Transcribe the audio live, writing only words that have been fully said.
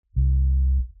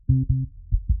Gjuha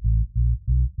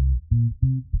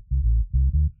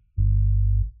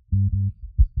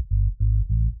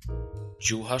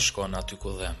shkon aty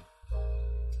ku dhem.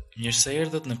 Mirë se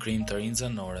erdhët në krim të rinë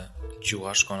zanore,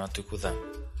 gjuha shkon aty ku dhem.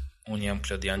 Unë jam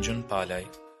Klodjan Gjonpalaj,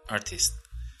 artist.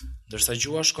 Ndërsa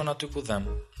gjuha shkon aty ku dhem,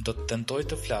 do të tentoj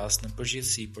të flas në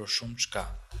përgjithësi për shumë çka,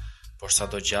 por sa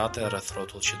do gjate rreth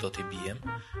rrotull që do t'i bijem,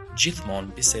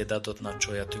 gjithmonë biseda do të na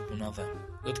çojë aty ku na dhem.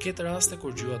 Do të ketë raste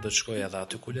kur gjuha do të shkojë edhe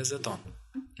aty ku lezeton.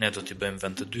 Ne do t'i bëjmë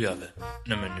vend të dyjave,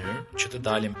 në mënyrë që të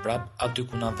dalim prap aty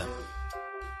ku na dhem.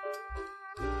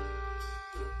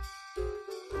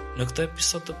 Në këtë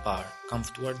episod të parë, kam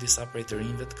ftuar disa prej të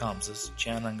rinjve të Kamzës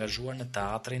që janë angazhuar në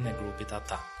teatrin e grupit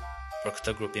ata. Për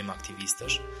këtë grupim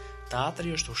aktivistësh,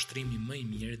 teatri është ushtrimi më i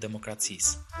mirë i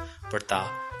demokracisë. Për ta,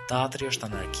 teatri është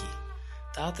anarki.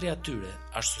 Teatri atyre,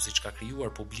 ashtu siç ka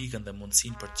krijuar publikën dhe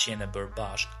mundësinë për të qenë bërë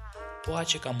bashk, po aq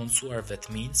që ka mundësuar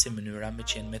vetminë si mënyra me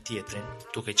qenë me tjetrin,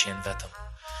 duke qenë vetëm.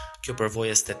 Kjo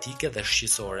përvojë estetike dhe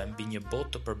shqisore mbi një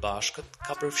botë të përbashkët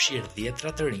ka përfshirë 10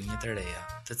 të rinj të reja,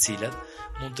 të cilët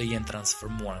mund të jenë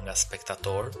transformuar nga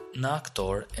spektator në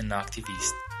aktor e në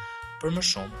aktivist. Për më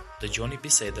shumë, dëgjoni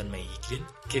bisedën me Iklin,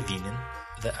 Kevinin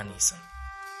dhe Anisën.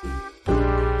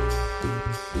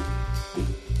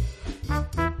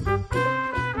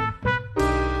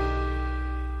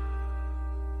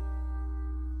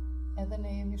 Edhe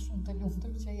ne jemi shumë të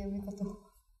lumtur që jemi këtu.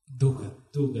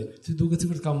 Duket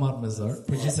sikur të kam marrë me zor,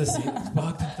 por gjithsesi,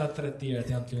 paktën këta 3 tjerët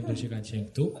janë të lumtur që kanë qenë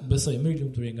këtu. Besoj më i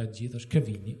lumturi nga të gjithë është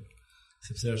Kevini,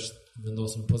 sepse është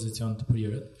vendosur në pozicion të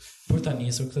prirët për ta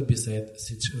nisur këtë bisedë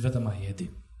siç vetëm ai e di.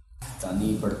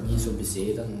 Tani për të nisur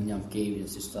bisedën, unë jam Kevin,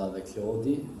 siç tha dhe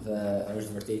Klodi, dhe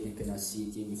është vërtet një kënaqësi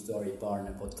të jemi ftuar i parë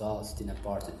në podcastin e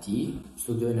parë të tij.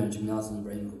 Studioj në gjimnazin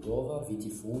Ibrahim Kutova, viti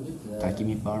i fundit, dhe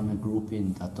takimi i parë me grupin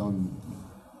daton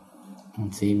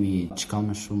mund të themi çka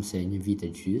më shumë se një vit e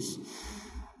gjys,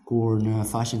 kur në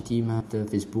faqen time të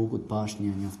Facebookut pash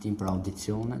një njoftim për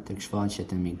audicione tek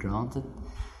shfaqjet e migrantët.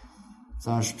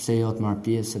 Thash pse jo të marr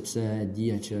pjesë, sepse e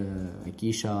dija që e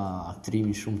kisha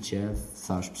aktrimin shumë qef.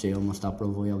 Thash pse jo mos ta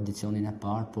provoj audicionin e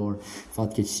parë, por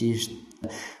fatkeqësisht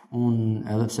unë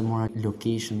edhe pse mora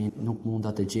locationin nuk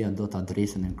munda të gjeja dot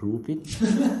adresën e grupit.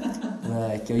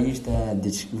 Dhe kjo ishte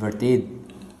vërtet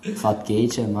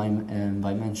fatkeqe,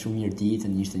 mbaj mend shumë mirë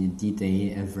ditën, ishte një ditë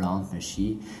e vrant me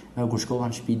shi. Kur shkova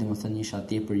në shtëpi, domethënë isha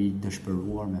tepër i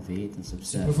dëshpëruar me veten,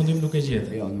 sepse në përfundim nuk e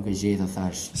gjete. Jo, nuk e gjeta,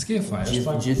 thash. S'ke faj,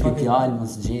 gjithë fjalë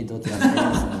mos gjej dot ja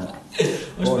adresën.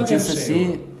 Por gjithsesi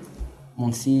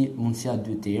mundësia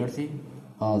 2 të erdhi,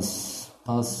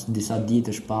 pas disa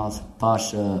ditësh pash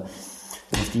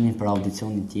njoftimin për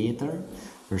audicionin tjetër,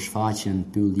 për shfaqjen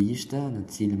Pyllishte, në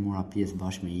të cilën mora pjesë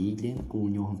bashkë me Iglin, ku u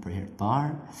njohëm për herë të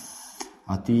parë.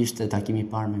 Aty ishte takimi i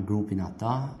parë me grupin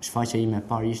ata. Shfaqja ime e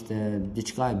parë ishte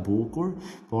diçka e bukur,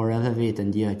 por edhe vetë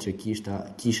ndjeja që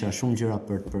kisha shumë gjëra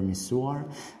për të përmirësuar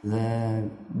dhe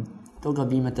to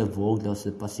gabimet e vogla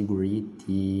ose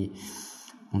pasiguritë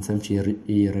mund të them që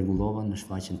i rregullova në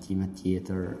shfaqjen time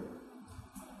tjetër.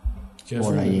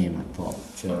 Ora jeme, po,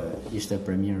 që ishte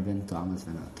premier vend Kamzës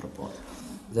në Tropot.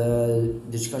 Dhe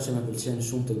diçka që më pëlqen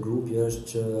shumë të grupi është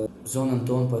që zonën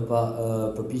tonë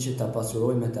përpiqet ta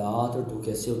pasuroj me teatr,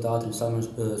 duke sjell teatrin sa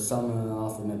më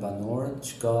afër me banorët,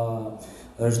 çka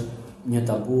është një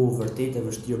tabu vërtet e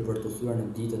vështirë për të thyer në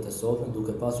ditët e sotme,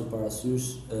 duke pasur parasysh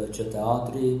që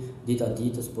teatri dita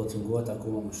ditës po cungohet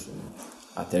akoma më shumë.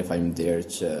 Atëherë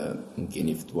faleminderit që më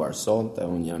keni ftuar sonte.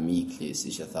 Unë jam Ikli,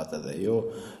 siç e thatë edhe ju.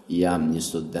 Jam një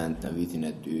student në vitin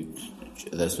e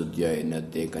 2 dhe studioj në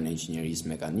dekën e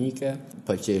inxhinierisë mekanike.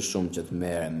 Pëlqej shumë që të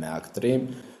merrem me aktrim.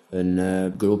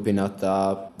 Në grupin ata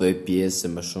bëj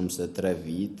pjesë më shumë se 3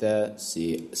 vite si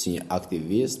një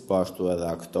aktivist, po ashtu edhe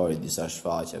aktor i disa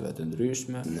shfaqjeve të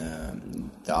ndryshme. Në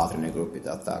teatrin e grupit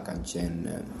ata kanë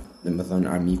qenë domethënë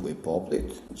armiku i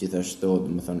popullit. Gjithashtu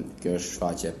domethënë kjo është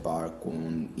shfaqja e parë ku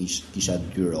unë kisha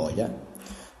 2 rola.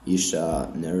 Isha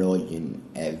në rolin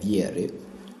e vjerit,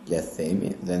 le të themi,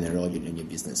 dhe në rolin e një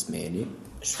biznesmeni.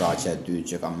 Shfaqja e dytë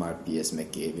që kam marrë pjesë me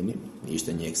Kevinin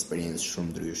ishte një eksperiencë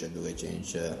shumë ndryshe, duke qenë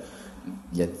që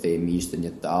le të themi ishte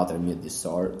një teatr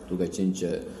mjedisor, duke qenë që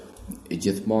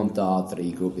gjithmonë teatri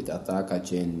i grupit ata ka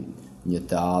qenë një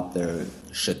teatr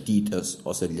shëtitës,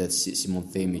 ose si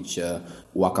mund të themi që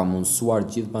u ka mundësuar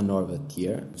gjithë banorëve të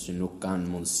tjerë që nuk kanë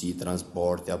mundësi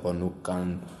transporti apo nuk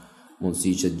kanë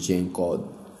mundësi që të gjejnë kohë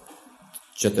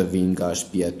që të vinë nga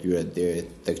shtëpia e tyre deri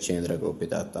tek qendra e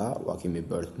grupit ata, ua kemi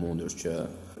bërë të mundur që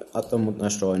ato mund të na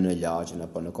shtrojnë në lagjin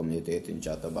apo në komunitetin që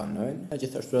ato banojnë.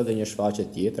 Gjithashtu edhe një shfaqje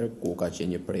tjetër ku ka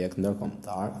qenë një projekt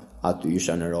ndërkombëtar. Aty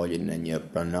isha në rolin e një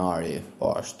pronari,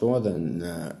 po ashtu edhe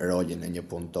në rolin e një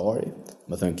punëtori.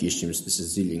 Më thënë kishim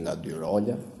secili nga 2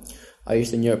 role. Ai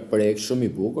ishte një projekt shumë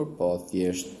i bukur, po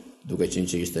thjesht duke qenë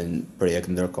që ishte një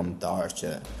projekt ndërkombëtar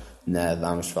që ne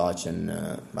dham shfaqjen në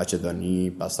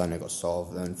Maqedoni, pastaj në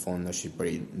Kosovë dhe në fund në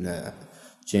Shqipëri, në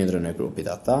qendrën e grupit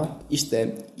ata. Ishte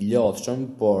i lodhshëm,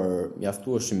 por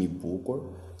mjaftueshëm i bukur,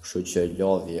 kështu që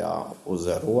lodhja u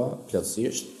zërua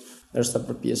plotësisht, ndërsa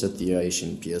për pjesët tjera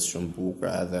ishin pjesë shumë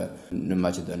bukura edhe në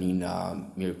Maqedoni na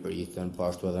mirëpritën, po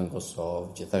ashtu edhe në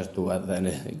Kosovë, gjithashtu edhe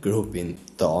në grupin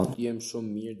ton. Jem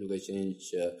shumë mirë duke qenë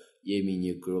që jemi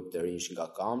një grup të rinj nga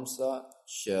Kamza,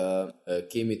 që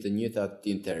kemi të njëjtat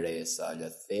interesa, le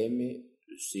të themi,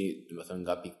 si, domethënë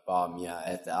nga pikpamja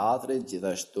e teatrit,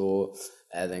 gjithashtu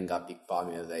edhe nga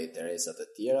pikpamja dhe interesat e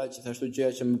tjera. Gjithashtu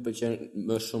gjëja që më pëlqen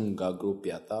më shumë nga grupi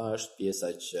ata është pjesa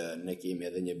që ne kemi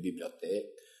edhe një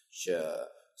bibliotekë që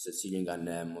secili nga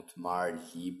ne mund të marrë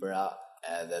libra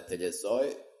edhe të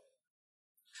lexojë.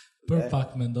 Për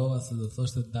pak mendova se do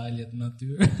thoshte daljet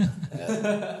natyrë.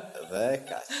 Dhe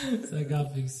kaq. Se ka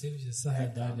fiksim që sa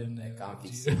herë daljen ne kam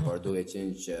fiksim, por duke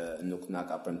qenë që nuk na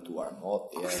ka premtuar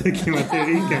moti. Se kemi të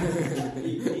rike.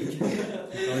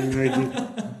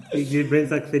 I gjithë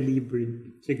brenda këtë librin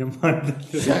që kam marrë.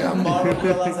 Ja kam marrë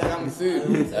edhe se kam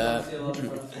thyer.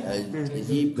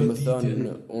 Libri më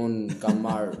thonë, unë kam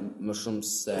marrë më shumë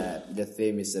se le të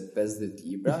themi se 50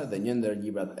 libra dhe një ndër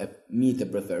librat e mi të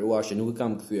preferuar që nuk e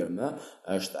kam kthyer më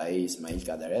është ai Ismail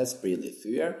Kaderes, Prilli i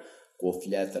thyer, ku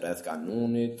flet rreth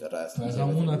kanunit, rreth. Po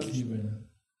kam unë atë librin.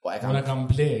 Po e kam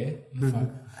ble, në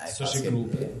fakt. S'është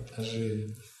grupi.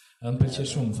 Më pëlqej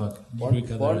shumë fakt.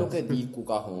 Por nuk e di ku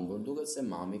ka humbur, duket se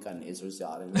mami ka nesër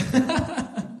zjarrin.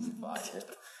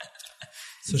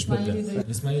 S'është problem.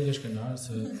 Ismail është kënaqur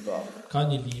se ka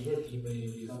një libër,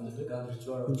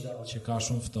 që ka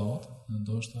shumë ftohtë,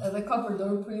 ndoshta. Edhe ka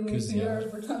përdorur Prilli i thyer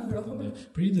për ta ngrohur.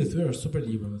 Prilli i thyer është super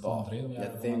libër, më thënë drejtë, ja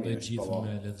të gjithë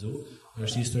me lexu.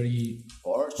 Është histori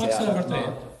por që ja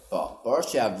vërtet. Po, por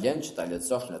që ja vlen që ta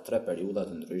lexosh në 3 periudha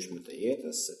të ndryshme të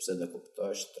jetës, sepse do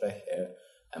kuptosh 3 herë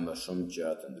e më shumë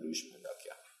gjëra të ndryshme nga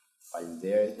kjo.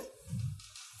 Faleminderit.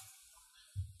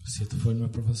 Si të folë me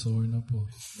profesorin apo?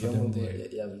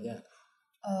 Faleminderit. Ja vlen.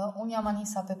 Unë jam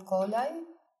Anisa Petkolaj,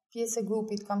 pjesë e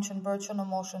grupit kam qenë bërë që në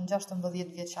moshën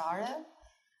 16 vjeçare.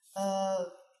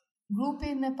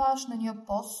 Grupin e pash në një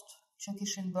post që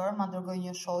kishin bërë, ma dërgoj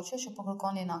një shoqe që po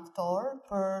kërkonin aktor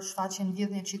për shfaqjen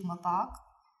vjedh një çik më pak.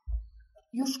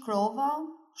 Ju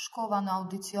shkova në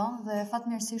audicion dhe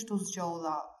fatmirësisht u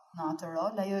zgjodha në atë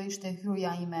rol. Ajo ishte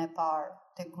hyrja ime e parë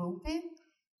te grupi.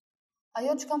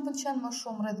 Ajo që kam pëlqen më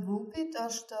shumë rreth grupit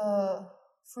është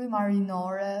fryma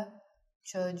rinore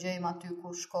që gjejmë aty ku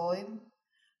shkojmë.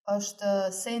 Është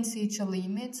sensi i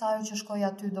qëllimit, sa ajo që shkoj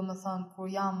aty domethënë kur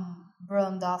jam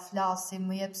brenda flasim,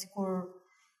 më jep sikur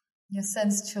një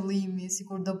sens qëllimi,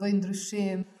 sikur do bëj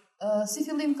ndryshim. Si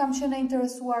fillim kam qenë e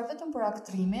interesuar vetëm për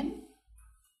aktrimin,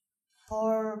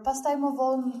 por pastaj më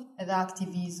vonë edhe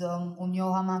aktivizëm, unë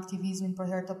njoha me aktivizmin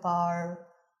për herë të parë.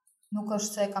 Nuk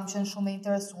është se kam qenë shumë e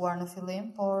interesuar në fillim,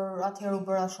 por atëherë u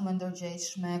bëra shumë e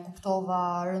ndërgjegjshme, kuptova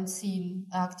rëndësinë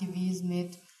e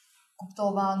aktivizmit,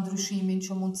 kuptova ndryshimin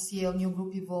që mund të sjellë një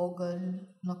grup i vogël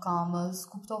në Kamzës,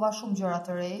 kuptova shumë gjëra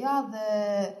të reja dhe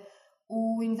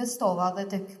u investova dhe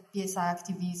tek pjesa e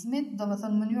aktivizmit,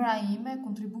 domethënë mënyra ime,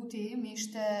 kontributi im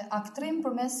ishte aktrim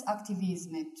përmes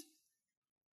aktivizmit.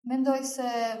 Mendoj se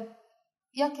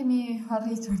ja kemi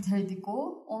arritur deri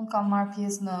diku, unë kam marrë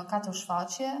pjesë në 4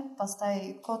 shfaqje, pastaj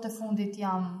kohët e fundit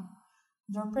jam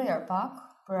ndërprer pak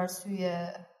për arsye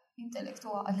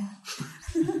intelektuale.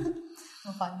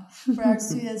 Më falni. Për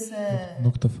arsye se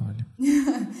nuk të fali.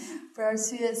 Për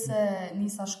arsye se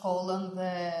nisa shkollën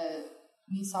dhe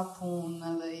nisa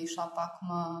punë dhe isha pak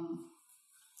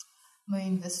më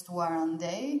investuar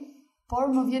andej,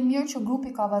 por më vjen mirë që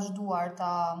grupi ka vazhduar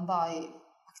ta mbaj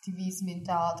aktivizmin,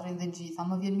 teatrin dhe gjitha.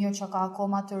 Më vjen mirë që ka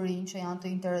akoma të rinj që janë të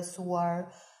interesuar.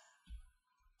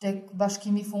 Tek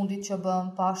bashkimi fundit që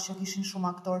bëm, pash që kishin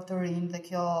shumë aktorë të rinj dhe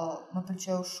kjo më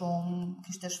pëlqeu shumë,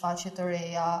 kishte shfaqje të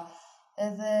reja.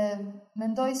 Edhe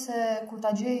mendoj se kur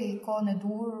ta gjej kohën e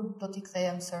dur, do t'i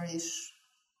kthehem sërish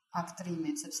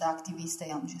aktrimit, sepse aktiviste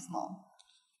jam gjithmonë.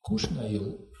 Kush nga ju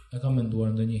e ka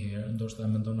menduar ndonjëherë, ndoshta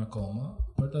e mendon akoma,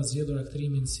 për ta zgjedhur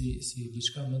aktrimin si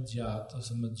diçka më të gjatë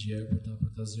ose më të gjerë,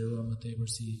 për ta zgjeruar më tepër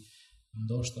si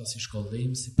ndoshta si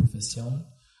shkollim, si profesion,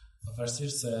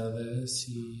 Pavarësisht se edhe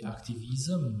si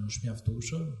aktivizëm është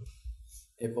mjaftueshëm.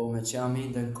 Po me që jam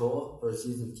ende në kohë, për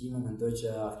zgjidhjen time mendoj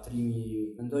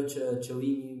që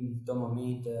qëllimi në këto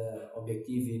momente,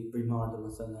 objektivi primar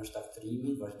domethënë është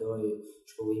aktrimi, vazhdoj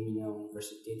shkollimin në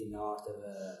Universitetin e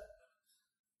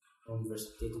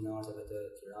Arteve të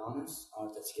Tiranës,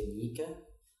 artet skenike,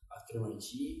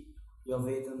 aktrimërgji, jo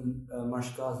vetëm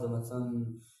marshkaz domethënë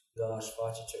nga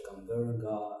shfaqjet që kam bërë,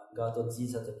 nga ato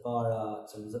nxitësat e para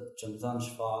që më dhanë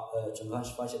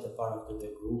shfaqjet e para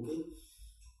këtyre grupi.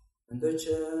 Mendoj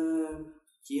që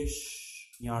qesh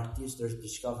një artist është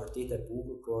diçka vërtet e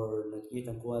bukur, por në të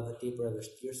njëjtën kohë edhe tepër e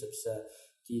vështirë, sepse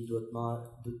ti duhet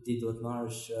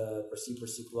marrësh përsipër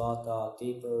situata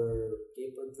tepër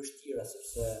të vështira,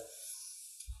 sepse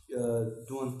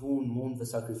duhen punë, mund dhe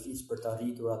sakrificë për të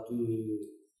arritur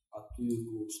aty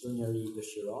ku çdo njeri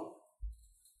dëshiron.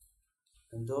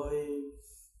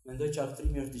 Mendoj që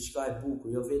aktrimi është diçka e bukur,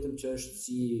 jo vetëm që është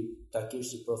si ta kesh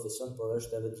si profesion, por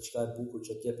është edhe diçka e bukur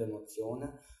që t'jep emocione,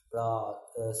 pra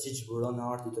siç buron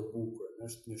arti të bukur,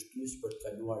 është një shtys për të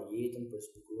kaluar jetën, për të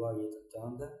zbukuruar jetën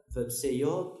tënde, dhe pse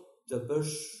jo të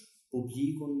bësh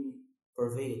publikun për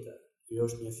vete. Kjo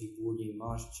është një figurë, një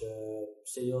imazh që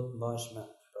pse jo të mbash me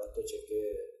për ato që ke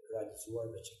realizuar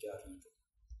dhe që ke arritur.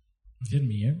 Vjen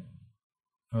mirë.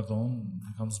 Pardon,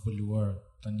 kam zbuluar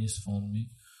tani së fundmi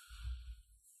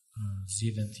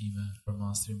zgjidhjen time për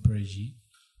masterin për regji.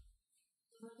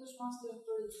 Vërtetë masterin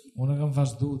për regji. Unë kam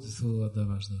vazhduar të thua të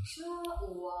vazhdosh.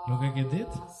 Nuk e ke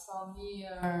ditë? Sa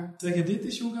mirë. Të ke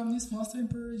ditë që unë kam nisë masterin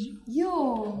për regji? Jo.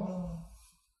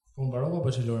 Po mbarova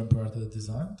bachelorin për art dhe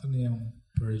dizajn, tani jam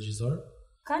për regjisor.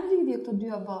 Kanë lidhje këto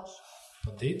dyja bashkë? Po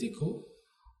deti ku?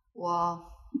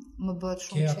 Më bëhet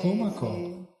shumë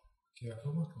Ke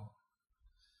akoma kohë.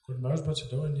 Kur mbarosh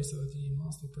bachelorin nisë edhe ti një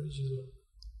master për regjisor.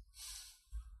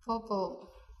 Po,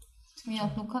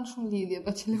 fëmijët nuk kanë shumë lidhje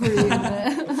bachelorinë.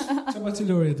 Çfarë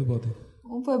bachelori të bëti?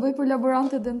 Unë po e bëj për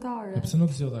laborante dentare. Pse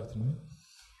nuk zgjodh aktrimin?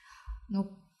 Nuk.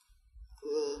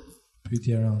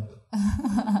 Pyetja rëndë.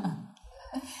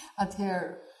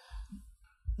 Atëherë,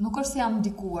 nuk është se jam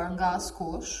ndikuar nga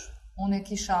askush. Unë e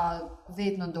kisha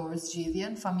vetë në dorë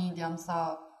zgjidhjen, familja më tha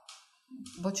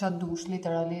bë çfarë dush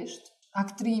literalisht.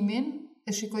 Aktrimin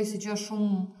e shikoj si gjë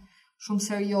shumë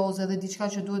serioze dhe diçka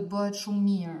që duhet bëhet shumë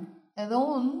mirë. Edhe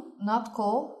unë, në atë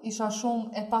kohë, isha shumë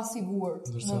e pasigurt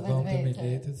në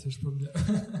vetë.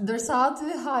 Ndërsa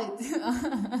aty hajt.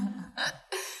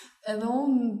 Edhe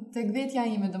unë, tek vetja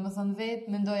ime, domethënë vetë,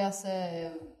 mendoja se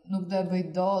nuk do e bëj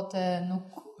dot, nuk...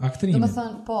 Aktrimi?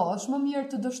 Domethënë, po, është më mirë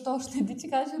të dështosh në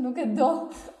diçka që nuk e do,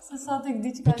 se sa tek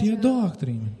diçka që... Po ti e do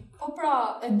aktrimin? Po pra,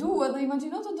 e du edhe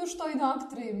imagjino të dështoj në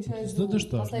aktrim që e du. S'do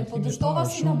dështosh, pastaj po dështova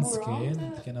si laborante.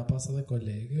 Të kena pas edhe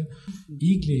kolegë.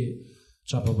 Igli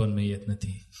çfarë po bën me jetën e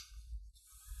tij?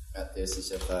 Atë si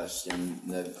që thash,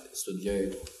 studioj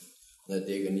në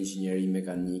degën inxhinieri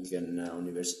mekanike në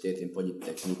Universitetin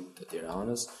Politik të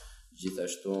Tiranës.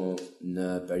 Gjithashtu në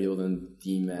periudhën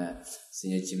time si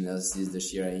një gjimnazist,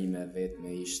 dëshira ime vetme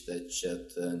ishte që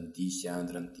të ndiqja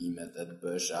ëndrrën time dhe të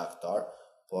bësh aktor,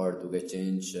 por duke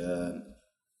qenë që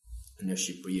në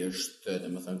Shqipëri është,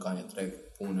 domethënë ka një treg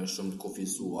pune shumë të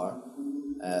kufizuar,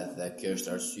 dhe kjo është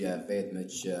arsyeja vetme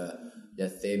që le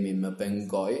të themi më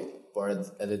pengoi, por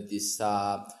edhe disa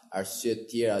arsye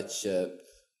tjera që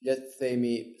le të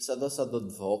themi sado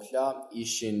të vogla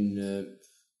ishin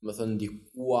më thënë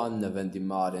ndikuan në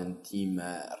vendimarrjen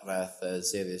time rreth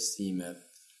zgjedhjes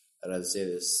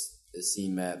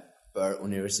sime për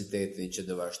universitetin që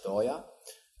do vazhdoja.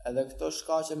 Edhe këto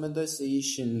shkaqe mendoj se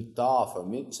ishin të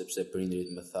afërmit, sepse prindrit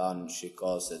më thanë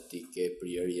shiko se ti ke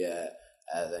prirje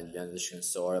edhe në lëndë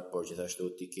shkencore, por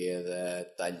gjithashtu ti ke edhe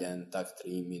talent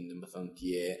aktrimin, dhe më thënë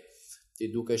ti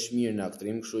dukesh mirë në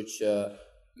aktrim, kështu që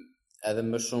edhe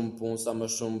më shumë punë, sa më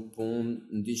shumë punë,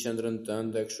 ndi qendrën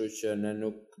tënde, kështu që ne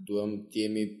nuk duhem të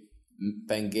jemi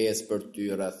pengesë për ty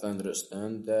rreth ëndrrës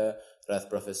tënde, rreth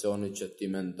profesionit që ti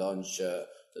mendon që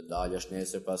të dalësh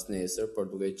nesër pas nesër, por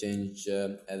duke qenë që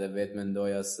edhe vetë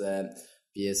mendoja se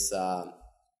pjesa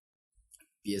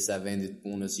e vendit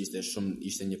punës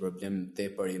ishte një problem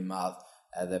tepër i madh,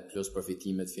 edhe plus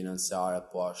përfitimet financiare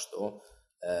po ashtu.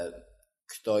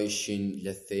 Këto ishin,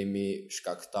 le të themi,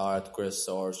 shkaktarët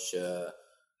kryesorë që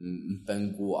më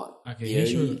penguan. A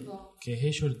ke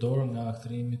hequr dorë nga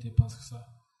aktrimi ti pas kësaj?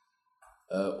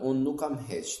 Unë nuk kam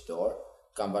hequr dorë,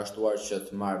 kam vazhduar që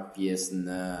të marr pjesë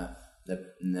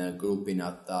në grupin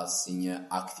ata si një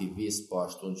aktivist, po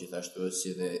ashtu gjithashtu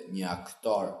si dhe një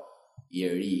aktor i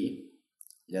ri,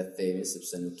 le të themi,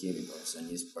 sepse nuk kemi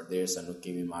profesionist, përderisa nuk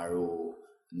kemi marru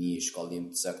një shkollim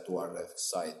të caktuar rreth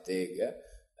kësaj tege.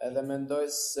 Edhe mendoj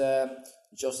se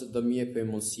nëse do më jepë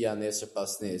mundësia nesër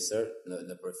pas nesër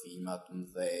në përfilma të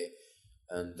mëdhej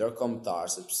ndërkombëtar,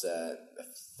 sepse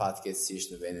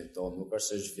fatkeqësisht në vendin tonë nuk është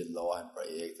se zhvillohen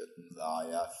projekte të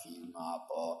mëdha, filma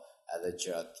apo edhe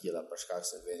gjëra të tilla për shkak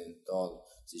se vendin tonë,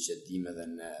 siç e dimë edhe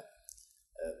ne,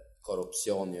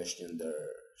 korrupsioni është një ndër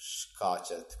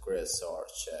shkaqet kryesor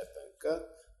që bën këtë.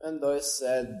 Mendoj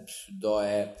se do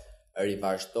e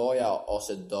rivazhdoja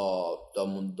ose do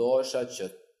mundohesha që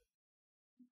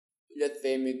le të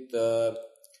themi të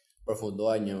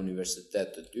përfundoja një universitet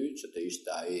të dytë që të ishte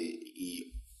ai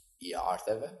i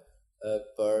arteve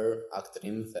për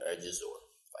aktrim dhe regjisor.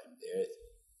 Faleminderit.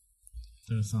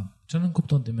 Interesant. Çfarë nën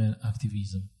kupton ti me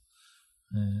aktivizëm?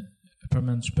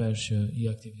 Përmend shpesh që i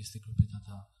aktivisti i grupit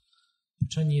ata.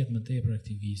 Çfarë njihet më tepër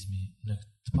aktivizmi në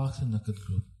të paktën në këtë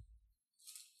grup?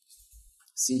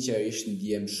 Sinqerisht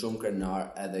ndihem shumë krenar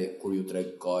edhe kur ju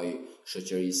tregoj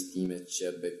shoqërisë time që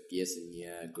bëj pjesë në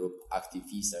një grup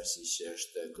aktivistar siç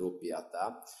është grupi ata.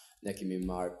 Ne kemi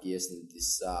marrë pjesë në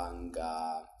disa nga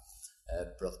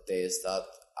protestat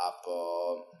apo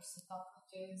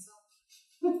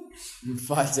më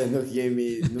falë se nuk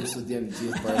studiem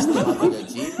gjithë për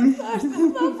stomatologi.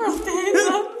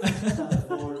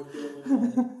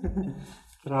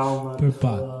 Trauma. Për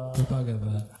pak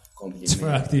edhe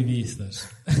çfarë aktivistash.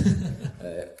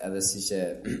 Edhe si që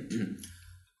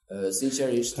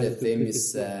sinqerisht le të themi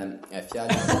se e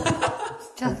fjala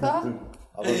Ç'a tha?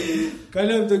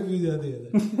 Kalojmë tek pyetja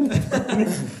tjetër.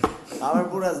 Amer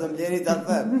pura zëmbleri ta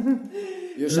them.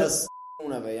 Ju shas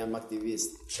unave jam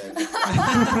aktivist.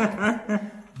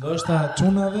 Do është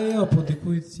çunave jo, po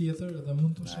dikujt tjetër edhe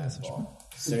mund të shesësh.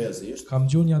 Seriozisht? Kam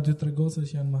gjunja 2-3 goca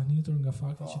që janë mahnitur nga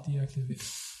fakti që ti je aktivist.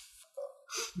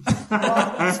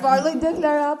 Çfarë lloj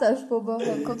deklaratash po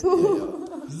bëhen këtu?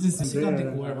 Si ka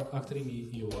ndikuar aktrimi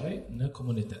juaj në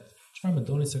komunitet? Çfarë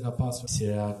mendoni se ka pasur si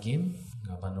reagim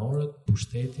nga banorët,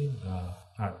 pushteti, nga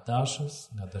ardashës,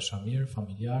 nga dashamirë,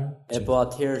 familjar? Po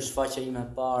atëherë shfaqja ime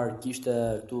e parë kishte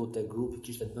këtu te grupi,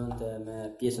 kishte të bënte me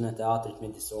pjesën e teatrit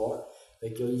mjedisorë. Dhe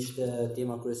kjo ishte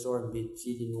tema kryesore mbi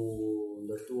cilin u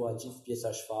ndërtua gjithë pjesa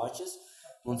e shfaqjes.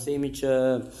 Mund të themi që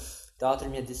teatri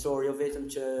mjedisor jo vetëm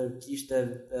që kishte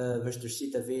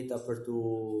vështirësitë e veta për tu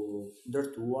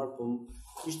ndërtuar, po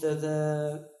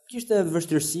kishte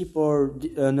vështirësi, por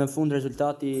në fund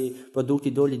rezultati produkti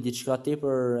doli diçka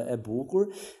tepër e bukur,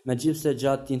 megjithëse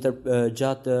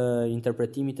gjatë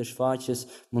interpretimit të shfaqjes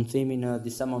mund të themi në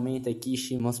disa momente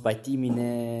kishim mos pajtimin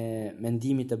e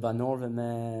mendimit të banorëve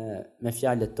me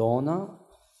fjalët tona.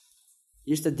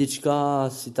 Ishte diçka,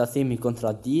 si ta themi,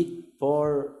 kontradikt,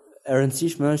 por e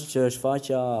rëndësishme është që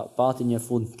shfaqja pati një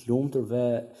fund të lumtur dhe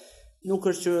nuk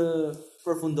është që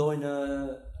përfundoi në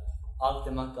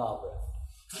akte makabre.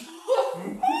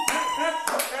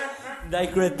 Ndaj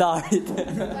kryetarit.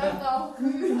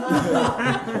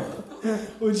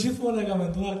 Unë gjithmonë e kam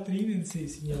menduar aktrimin si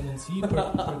një mundësi për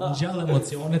ngjall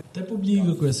emocione te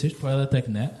publiku kryesisht, por edhe tek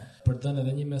ne, për të dhënë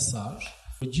edhe një mesazh.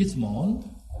 Gjithmonë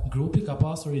grupi ka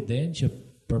pasur idenë që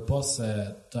përpos se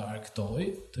të arktoj,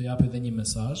 të japi edhe një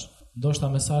mesazh. Ndoshta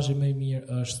mesazhi më i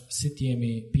mirë është si të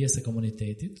jemi pjesë e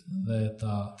komunitetit dhe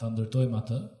ta ndërtojmë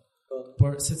atë.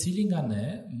 Por secili nga ne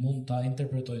mund ta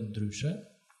interpretojë ndryshe.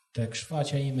 Tek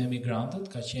shfaqja ime emigrantët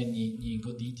ka qenë një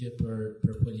goditje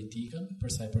për politikën, për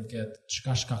sa i përket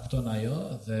çka shkakton ajo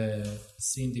dhe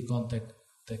si ndikon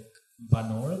tek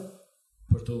banorët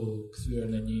për të kthyer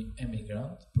në një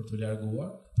emigrant, për të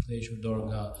larguar, për të hequr dorë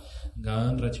nga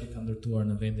ëndrat që i kanë ndërtuar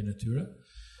në vendin e tyre,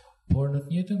 por në të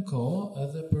njëjtën kohë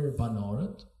edhe për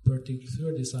banorët, për të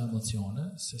kthyer disa emocione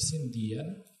se si ndihen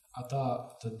ata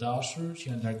të dashur që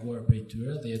janë larguar prej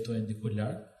tyre dhe jetojnë diku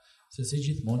larg, se si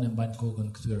gjithmonë e mbajnë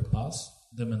kokën kthyer pas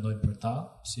dhe mendojnë për ta,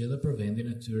 si edhe për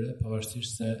vendin e tyre,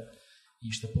 pavarësisht se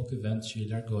ishte po ky vend që i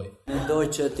largoi. Mendoj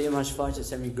që tema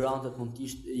shfaqjes emigrantët mund të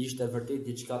ishte vërtet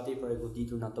diçka tepër e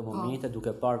goditur në ato momente,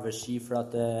 duke parë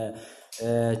shifrat e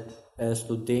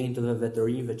studentëve dhe të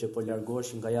rinjve që po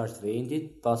largoheshin nga jashtë vendit,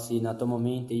 pasi në ato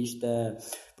momente ishte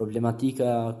problematika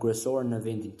kryesore në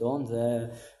vendin tonë dhe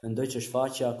mendoj që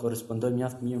shfaqja korrespondoi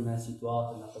mjaft mirë me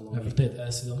situatën në ato momente. Vërtet,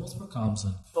 sidomos për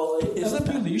Kamzën. Po, edhe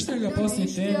fillisht ka pasur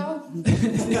një temë.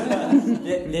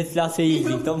 Le flasë i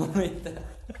në këto momente.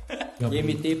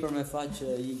 Jemi tepër me fat që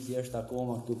Igli është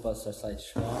akoma këtu pas asaj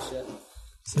shfaqje.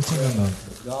 Se që gëndon?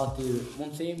 Gati,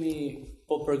 mund të themi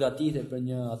po përgatitet për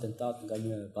një atentat nga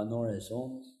një banore e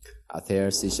zonës.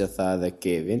 Atëherë, si që tha edhe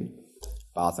Kevin,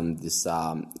 patëm disa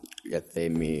le të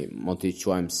themi, mund t'i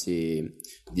quajmë si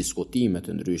diskutime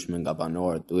të ndryshme nga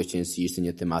banorët, duke qenë si ishte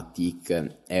një tematikë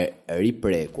e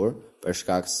riprekur, për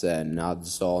shkak se në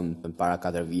atë zonë para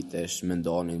 4 vitesh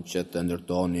mendonin që të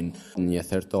ndërtonin një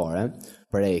thertore,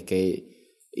 prekej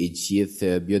i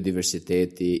gjithë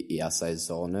biodiversiteti i asaj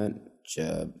zone, që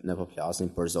ne po flasim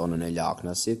për zonën e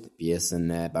Laknasit, pjesën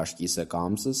e bashkisë së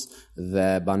Kamzës, dhe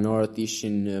banorët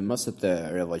ishin më së të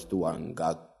revoltuar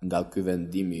nga ky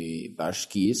vendim i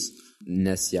bashkisë.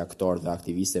 Ne si aktor dhe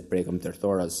aktiviste prekëm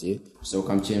tërthorasi, se u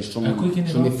kam qenë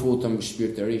shumë i futëm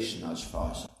shpirtërisht në atë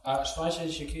shfaqje. A shfaqja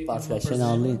që ke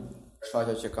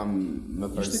Shfaqja që kam më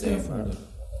përzemër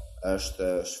është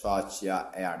shfaqja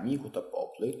e armikut të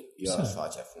popullit, jo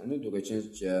shfaqja e fundit, duke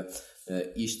qenë që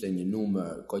ishte një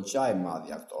numër goxha i madh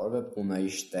i aktorëve, puna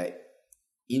ishte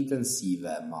intensive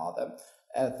e madhe,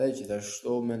 edhe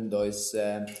gjithashtu mendoj se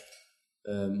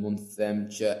mund të them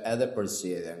që edhe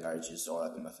përzgjedhja nga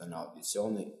regjisorët, domethënë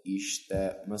audicioni, ishte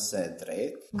më së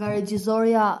drejtë. Nga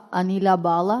regjisorja Anila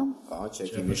Balla,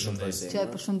 që kemi shumë përzemër. Që e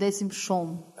përshëndesim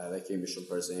shumë. Edhe kemi shumë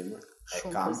përzemër.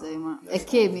 Shumë përzemër.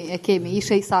 E kemi,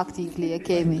 ishe i saktë Ikli, e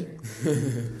kemi.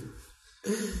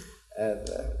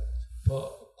 Edhe po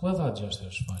ku e dha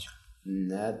gjashtë shfaqja?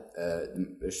 Ne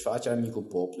shfaqja Armiku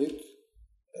Popullit,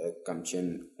 kam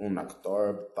qenë unë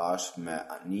aktor bashkë me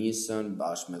Anisën,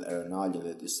 bashkë me Ronaldo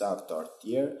dhe disa aktorë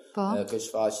tjerë. Këtë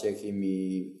shfaqje kemi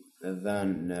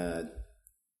dhënë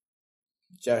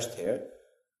 6 herë.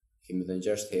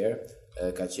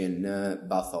 Ka qenë në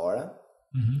Bathore,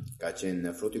 ka qenë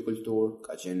në Frutikultur,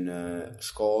 ka qenë në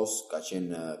Shkos, ka qenë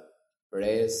në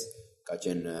Pres, ka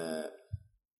qenë në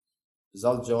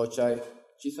Zallë Gjoqaj,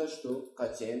 gjithashtu ka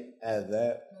qenë edhe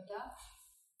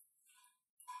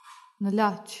në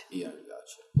Laq. Jo, në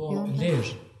Laq. Po,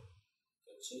 Lezhë.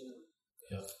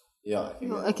 Jo,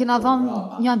 e kena dhënë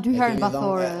një 2 herë në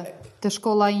Bathore, të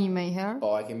shkolla ime i herë.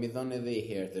 Po, e kemi dhënë edhe i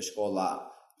herë të shkolla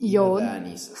Jon dhe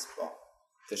Anisës, po.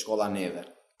 Të shkolla neve.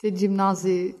 Të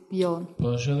gjimnazi Jon.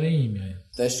 Po, është edhe imja.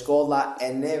 Të shkolla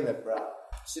e neve, pra.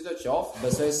 Si të qoftë,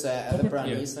 besoj se edhe për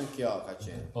Anisën kjo ka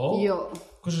qenë. Po? Jo.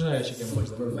 Kush është ajo që kemë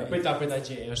bërë? Prita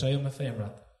gjej, është ajo me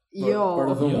femrat. Jo.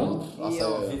 Jo.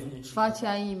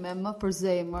 Shfaqja ime më për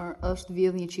zemër është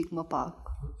Vjedh një çik më pak.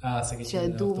 Se ke që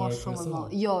qenë du më aktor shumë kryesor?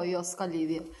 më. Jo, s'ka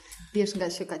lidhje. Thjesht nga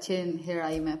që ka qenë hera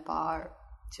ime e parë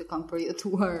që kam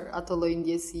përjetuar ato lloj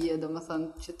ndjesie, domethënë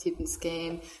që tip në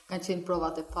skenë, kanë qenë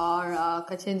provat e para,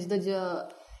 ka qenë çdo gjë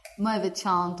më e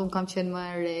veçantë, unë kam qenë më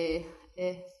e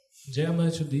re. Gjëja më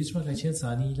e çuditshme ka qenë se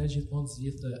Anila gjithmonë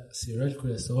zgjidhte si rol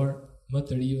kryesor më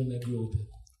të riun e grupit.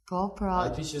 Po, pra.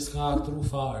 Ati që s'ka aktru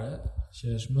fare,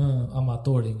 që është më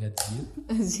amatori nga të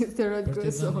gjithë. Zgjidhte rol Për të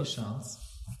kryesor. dhënë një shans.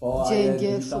 Gjendje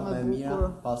shumë e bukur.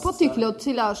 Po ti Klod,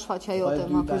 cila është shfaqja jote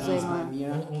më për zemër?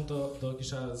 Unë do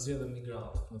kisha zgjedhur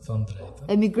emigrant, më thënë drejtë.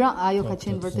 Emigrant, ajo ka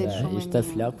qenë vërtet shumë e Ishte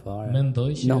mirë. flak fare.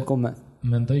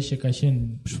 Mendoj që ka qenë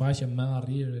shfaqje më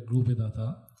arrirë e grupit ata.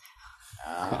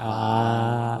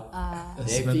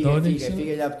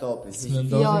 Fike laptopin.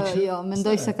 Jo,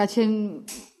 mendoj se ka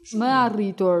qenë më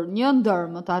arritur, një ndër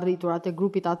më të arriturat e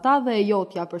grupit ata dhe e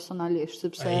jotja personalisht,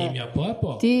 sepse Imja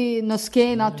po. ti në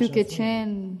skenë aty ke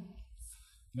qenë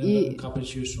Mendoj ka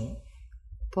pëlqyer shumë.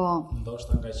 po,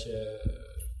 Ndoshta nga që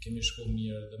kemi shkuar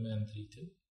mirë dhe me ndritin.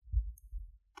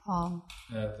 po.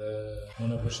 Edhe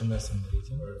unë e përshëndes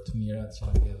ndritin për të mirat që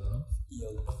na ke dhënë.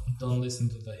 Don't listen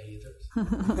to the haters.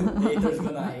 Haters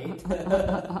gonna hate.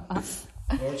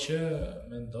 Por që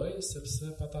mendoj sepse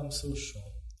pata mësu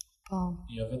shumë. Po.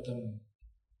 Jo vetëm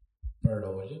për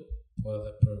rolin, po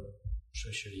edhe për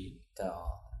shoqërinë,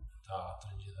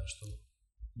 teatrin gjithashtu,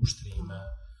 ushtrime.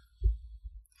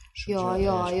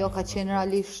 Jo, ka qenë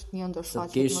realisht një ndër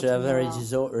shfaqjet më të Kishte edhe mira.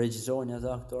 regjisor, një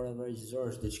aktor edhe regjisor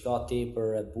është diçka tepër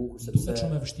e bukur sepse Duket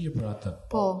shumë e vështirë për atë.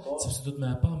 Po. Sepse do të më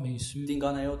e pa me i sy. ti nga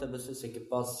ana jote besoj se ke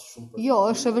pas shumë Jo,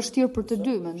 është e vështirë për të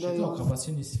dy, mendoj Shiko, unë. ka pas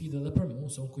qenë një sfidë edhe për mua,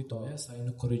 se unë kujtoja se ai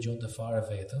nuk korrigjonte fare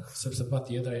veten, sepse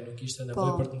patjetër ai nuk kishte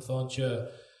nevojë për të më thonë që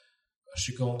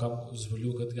shikon kam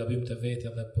zbuluar këtë gabim të vetja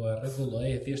dhe po e rregulloj,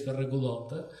 e thjesht e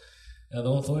rregullonte. Edhe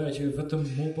unë thoja që vetëm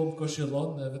mu po më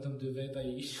këshillon dhe vetëm 2 veta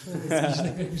ishte,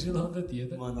 s'ishte këshillon të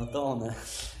tjetër. monotone.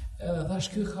 Edhe thash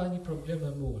ky ka një problem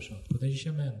me mua shumë. Po të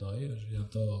që mendoj, është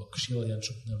ato këshillat janë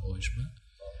shumë të nevojshme,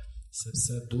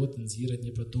 sepse duhet të nxirret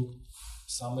një produkt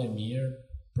sa më mirë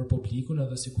për publikun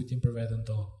edhe si kujtim për veten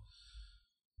tonë.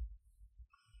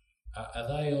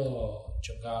 Edhe ajo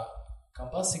që kam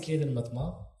pas sikletin më të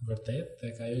madh, vërtet,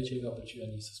 tek ajo që i ka pëlqyer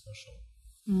Anisës më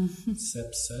shumë.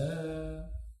 Sepse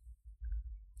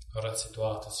rreth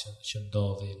situatës që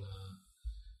ndodhi në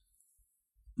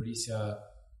prisja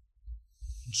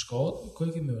në Shkodë,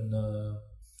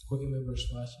 ku Ku kemi bërë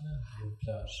shfaqjen në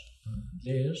plazh?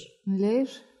 Lesh? Në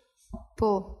Lesh?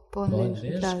 Po, në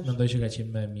Lesh. Mendoj që ka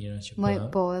qenë më e mira që pranë.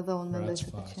 Po, edhe unë mendoj që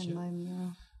ka qenë më e mira.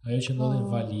 Ajo që ndodhi në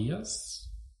Valias.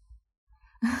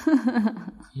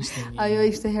 Ajo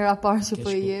ishte hera parë që po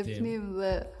i jepnim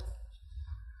dhe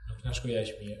nuk na shkoi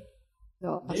aq mirë.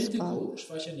 Jo, ashtu.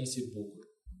 Shfaqja nisi bukur.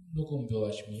 Nuk u mbyll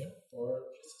aq mirë, por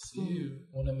gjithsesi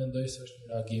unë mendoj se është një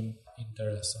reagim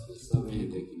interesant.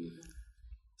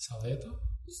 Sa vete?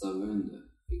 Sa vende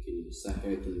e keni sa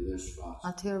herë keni dhënë shfaqje?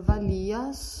 Atëherë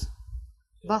Valias,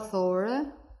 Bathore,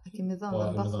 e kemi dhënë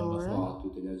Bathore. Tu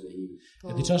të lëzë i.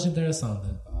 E di ç'është interesante.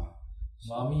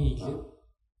 Mami i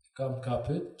kam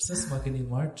kapet pse s'ma keni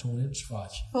marrë çunin në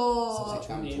shfaqje. Po, sepse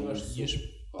çuni im është një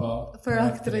për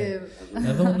aktrim.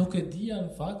 Edhe unë nuk e dija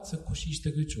në fakt se kush ishte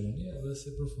ky çuni, edhe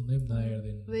se përfundojmë na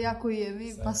erdhin. Dhe ja ku jemi,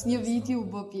 pas një viti u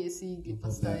bë pjesë i iglit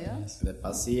pastaj, ja. Dhe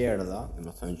pasi erdha,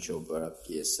 domethënë që u bëra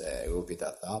pjesë e grupit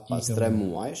ata, pas 3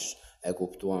 muajsh e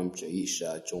kuptuam që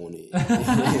isha çuni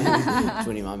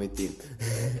mamit tim.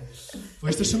 Po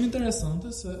është shumë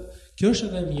interesante se kjo është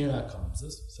edhe mira e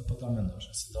Kamzës, se po ta mendosh,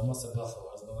 sidomos e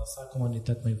Bathora, do sa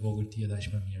komunitet më i vogël ti edhe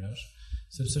aq më mirë është.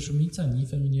 Sepse shumica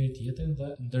njihen me njëri tjetrin dhe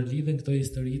ndërlidhen këto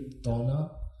historitë tona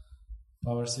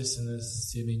pavarësisht se ne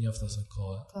si jemi njoftë ose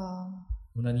kohë. Po.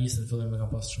 Unë nisën fillim me kam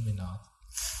pas shumë inat.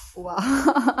 Ua.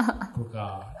 Kur ka.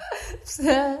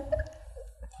 Pse?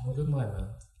 Nuk e mbaj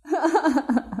mend.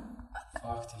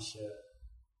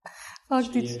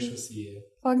 Fakti që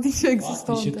ekzistonte. Fakti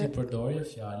që ti përdorje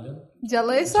fjalën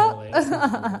Gjallësa?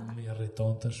 Më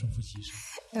irritonte shumë fuqishëm.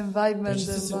 E mbaj mend.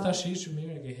 Po si tash shumë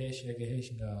mirë e ke heq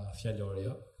nga fjalori,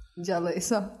 jo?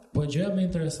 Gjallësa. Po gjëja më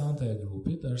interesante e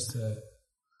grupit është se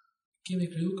kemi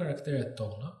krijuar karakteret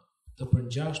tona të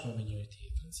përngjashme me njëri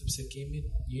tjetrin, sepse kemi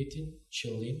të njëjtin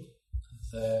qëllim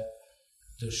dhe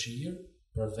dëshirë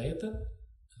për veten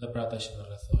dhe për ata që na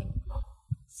rrethojnë.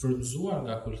 Frymzuar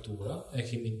nga kultura, e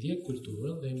kemi ndjek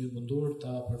kulturën dhe jemi munduar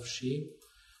ta përfshijmë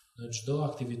në çdo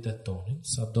aktivitet tonin,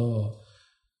 sado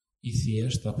i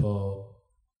thjesht apo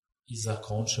i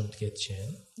zakonshëm të ketë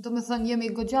qenë. Do me thënë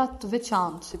jemi goxha të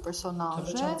veçantë si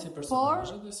personazhe, por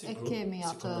si e kemi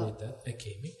atë e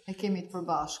kemi të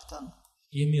përbashkëtën.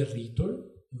 Jemi rritur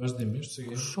vazhdimisht se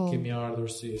kemi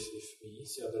ardhur si fëmijë,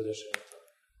 si adoleshentë.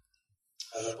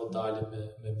 Edhe po dalim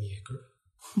me mjekër.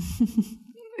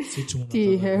 Si çuna ti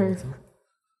herë.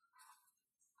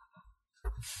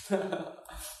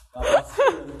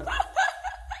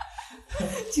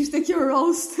 Ç'ishte kjo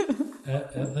roast?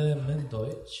 Edhe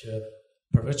mendoj që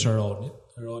përveç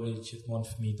Roni gjithmonë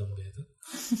fëmijë do mbetet.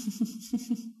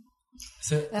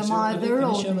 Se edhe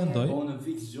Roni mendoj. Unë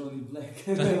fix Johnny Black.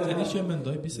 Tani që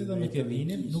mendoj biseda me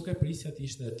Kevinin nuk e prisja të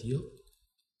ishte e tillë,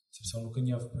 sepse nuk e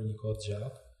njoh për një kohë të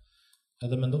gjatë.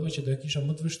 Edhe mendova që do e kisha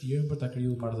më të vështirë për ta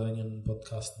krijuar marrëdhënien në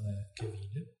podcast me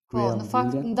Kevinin. Po, në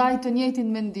fakt ndaj të njëjtin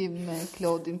mendim me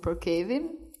Klodin për Kevin.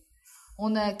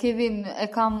 Unë Kevin e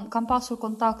kam pasur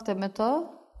kontakte me të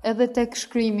edhe tek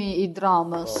shkrimi i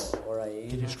dramës.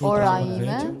 Ora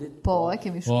ime. Po, e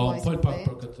kemi shkruar. Po, fol pak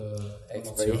për këtë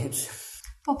eksperiencë.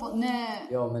 Po, ne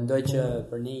Jo, mendoj që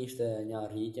për ne ishte një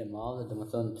arritje e madhe,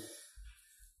 domethënë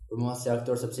për mua si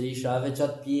aktor, sepse isha veç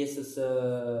atë pjesës së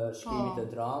shkrimit të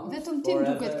dramës. Vetëm ti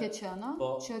duket ke qenë,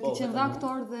 që ke qenë dhe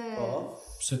aktor dhe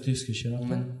pse ti s'ke qenë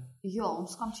aktor? Jo, unë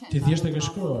s'kam qenë. Ti thjesht e ke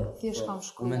shkruar. Thjesht kam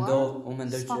shkruar. Unë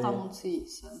mendoj që s'ka mundësi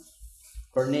se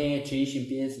për ne që ishim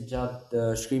pjesë gjatë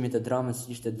shkrimit të dramës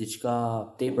ishte diçka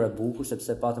tepër e bukur,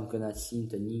 sepse patëm kënaqësinë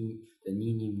të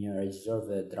një regjisor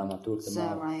dramaturg të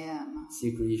madh.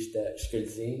 Sikur ishte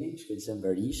Shkëlzeni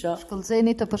Berisha.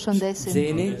 Shkëlzeni të përshëndesim.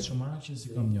 Zeni, që si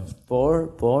kam njoft.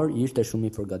 Por ishte shumë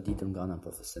i përgatitur nga ana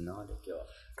profesionale kjo.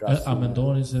 A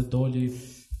mendoni se doli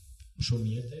shumë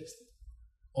mirë teksti?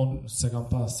 Unë se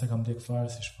kam dek fare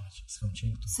si shfaqje, s'kam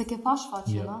qenë këtu. Se ke pa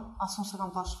shfaqje, na? Asun se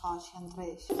kam pa shfaqje në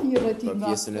drejt. Për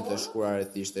pjesën e të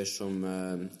shkruarit ishte shumë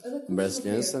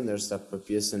mbreslense, ndërsa për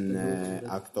pjesën e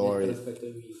aktorit,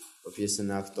 për pjesën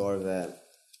e aktorëve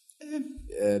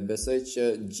besoj që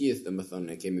gjithë,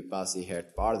 domethënë, e kemi pas një herë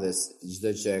të parë dhe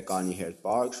çdo që e ka një herë të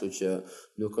parë, kështu që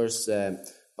nuk është se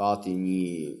pati një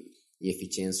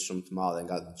eficiencë shumë të madhe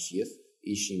nga të gjithë.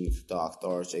 Ishin këto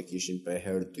aktorë që kishin për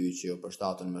herë dy që jo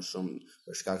përshtatën më shumë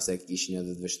për shkak se kishin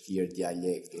edhe të vështirë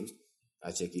dialektin,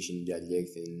 që kishin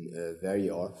dialektin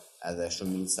verior, edhe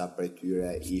shumica prej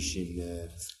tyre ishin i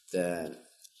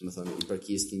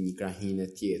përkisnin një krahinë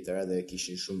tjetër edhe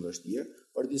kishin shumë vështirë,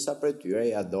 por disa prej tyre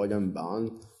ja dolën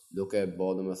band duke bë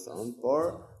domethënë, por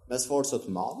me sforca të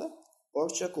mëdha, por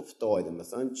që kuptoi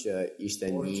domethënë që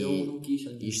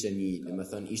ishte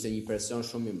një presion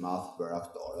shumë i madh për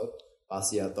aktorët.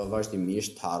 pasi ato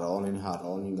vazhdimisht harronin,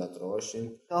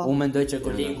 ngatroheshin. Unë mendoj që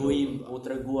kolegu im u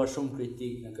tregua shumë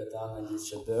kritik në këtë analizë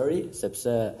që bëri,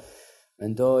 sepse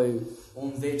mendoj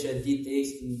unë veç e di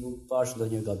tekstin nuk pash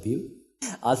ndonjë gabim,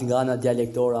 as nga ana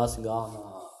dialektore, as nga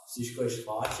ana si shkoj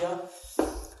shfaqja,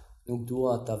 nuk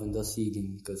dua ta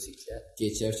vendosilim këtë ciklet. Ti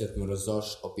e qef që të më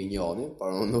rëzosh opinionin,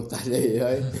 por unë nuk ta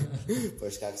lejoj,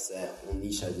 për shkak se unë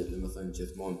isha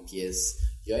gjithmonë pjesë,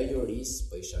 jo e jurisë,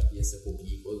 po isha pjesë e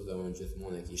publikut dhe unë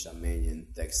gjithmonë e kisha menjen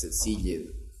tek secili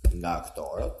nga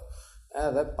aktorët.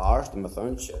 Edhe pash,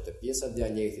 që të pjesa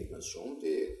dialektit më shumë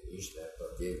ti ishte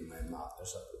problem më e madh,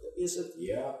 është apo të pjesa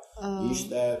tjera,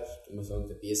 ishte,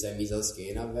 të pjesa e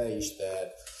mizaskenave, ishte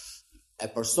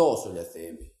e përsosur le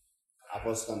themi.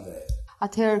 Apo s'kam drejt.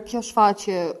 Atëherë kjo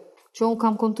shfaqje që unë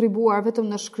kam kontribuar vetëm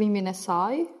në shkrimin e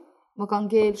saj, më ka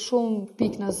ngel shumë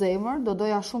pikë në zemër, do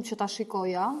doja shumë që ta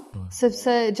shikoja,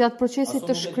 sepse gjatë procesit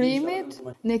të shkrimit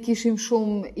ne kishim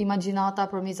shumë imagjinata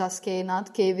për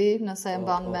mizaskenat, Kevi, nëse e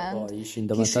mban mend.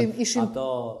 Ishim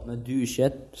ato në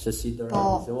dyshjet se si të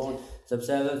realizohen,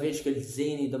 sepse edhe veç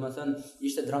Këlzeni,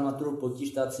 ishte dramaturg, po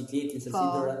kishte atë cikletin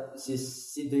se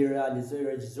si do i realizoj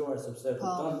regjizor, sepse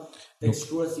kupton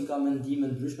tekstuesi ka mendime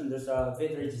ndryshme, ndërsa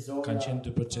vetë regjizori kanë qenë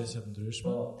dy procese të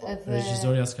ndryshme.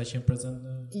 Regjizori as ka qenë prezant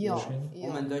në shkrim.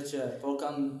 Unë mendoj që po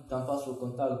kanë pasur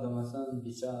kontakt,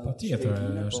 diçka. Patjetër,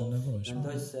 është nevojshme.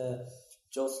 Mendoj se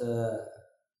qose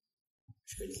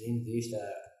Shkëlzeni ishte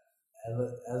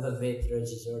edhe vetë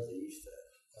regjizor të ishte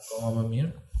akoma më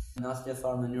mirë. Në asnjë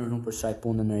farë mënyrë nuk përshaj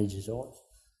punën e regjisorit,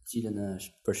 cilën e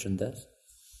përshëndes.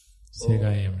 Si e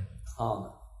ka emrin?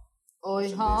 Hana. Oj,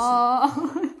 ha.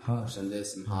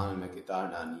 Përshëndesim Hanën me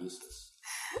kitarën e Anisës.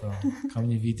 Kam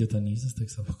një video të Anisës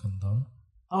teksa po këndon.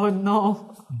 Oh no.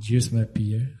 Gjysmë e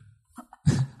pirë.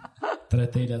 3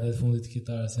 telat e fundit të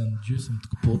kitarës janë gjysmë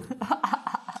të kaput.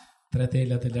 3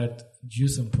 telat e lartë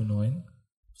gjysmë punojnë.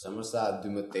 Sa më sa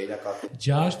 12 tela ka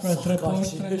 6 për 3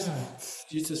 poshtë 3 lartë.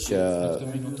 Gjithsesi në këtë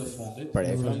minutë të fundit,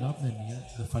 natën e mirë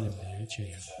dhe faleminderit që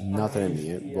jeni. Natën e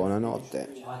mirë, buonanotte.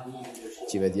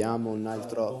 Ci vediamo un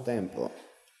altro tempo.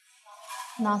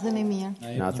 Natën e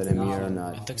mirë. Natën e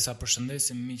mirë. Teksa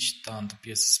përshëndesim miqtë tanë të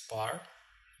pjesës parë,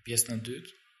 pjesën e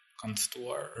dytë, kam të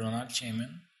ftuar Ronald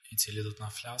Qemin, i cili do të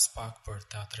na flas pak për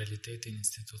teatralitetin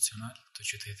institucional të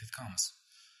qytetit Kamzës.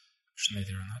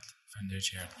 Përshëndetje Ronald, faleminderit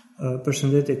që erdhe.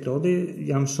 Përshëndetje Klodi,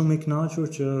 jam shumë i kënaqur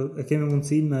që e kemi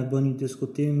mundësinë me bën një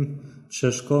diskutim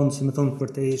që shkon, si më thon,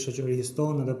 përtej shoqërisë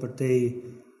tonë dhe përtej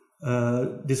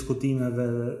diskutimeve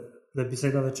dhe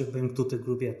bisedave që bëjmë këtu te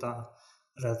grupi ata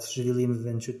rreth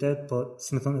zhvillimeve në qytet, po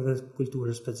si më thon edhe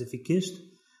kulturës specifikisht.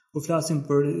 U flasim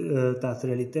për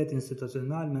teatralitet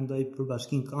institucional, mendoj për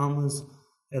Bashkinë Kamzës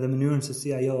edhe mënyrën se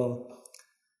si ajo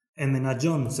e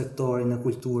menaxhon sektorin e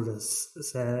kulturës,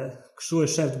 se kështu e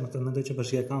shef, mendoj që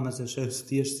Bashkia e Kamzës e shef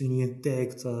thjesht si një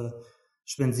tek të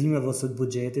shpenzimeve ose të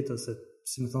buxhetit, ose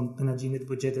si më thon menaxhimit të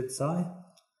buxhetit të saj.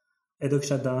 E do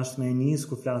kisha dashur me Enis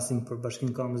ku flasim për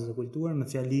Bashkinë Kamzës dhe kulturën, me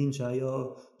fjalinë që ajo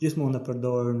gjithmonë e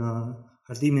përdor në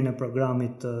hartimin e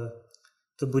programit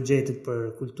të buxhetit për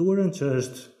kulturën, që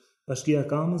është Bashkia e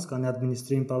Kamzës ka në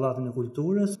administrim pallatin e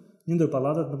kulturës, një ndër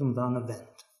pallatet më të mëdha në vend.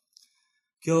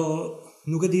 Kjo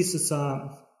nuk e di se sa,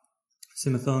 si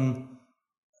më thon,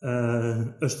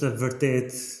 është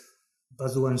vërtet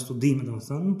bazuar në studime,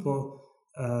 domethënë, po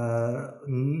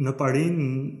në parim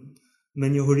me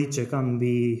njohuritë që kam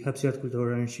mbi hapësirat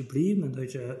kulturore në Shqipëri, mendoj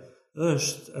që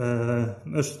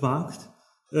është fakt,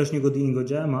 është një godinë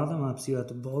goxha e madhe me hapësira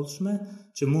të bollshme,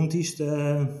 që mund të ishte,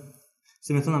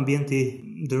 si më thon, ambienti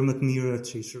ndër më të mirët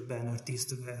që i shërben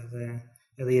artistëve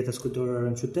edhe jetës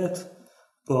kulturore në qytet.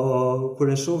 Po kur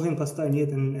e shohim pastaj në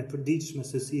jetën e përditshme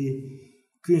se si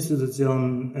ky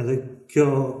institucion edhe kjo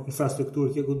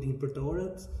infrastrukturë, kjo godim për të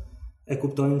orët, e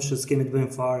kuptojmë që s'kemi të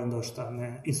bëjmë fare ndoshta me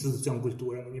institucion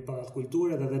kulture, me një pallat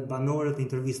kulture dhe vetë banorët,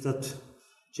 intervistat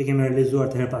që kemi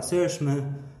realizuar të herpashershme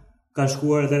kanë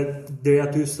shkuar edhe deri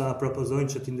aty sa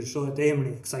propozojnë që të ndryshohet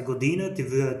emri i kësaj godine, të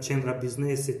vyhet qendra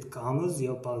biznesit Kamzës,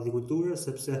 jo pallati kulturës,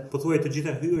 sepse pothuaj të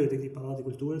gjitha hyrjet e këtij pallati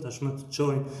kulture tashmë të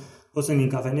çojnë ose një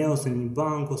kafene, ose një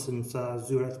bank, ose në sa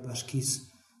zyra të Bashkisë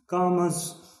Kamzës,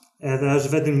 edhe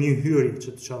është vetëm një hyrje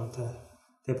që të çon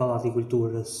te pallati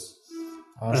kulturës.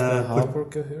 A është e hapur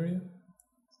kjo hyrje?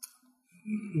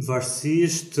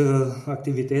 Varësisht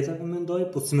aktiviteteve mendoj,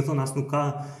 po si më thon as nuk ka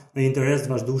në interes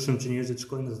të vazhdueshëm që njerëzit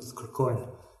shkojnë dhe të kërkojnë.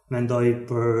 Mendoj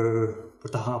për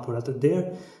të hapur atë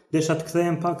derë. Desha të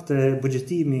kthehem pak te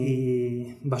buxhetimi i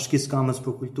Bashkisë Kamzës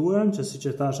për kulturën, që siç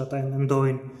e thash ata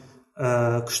mendojnë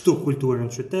kështu kulturën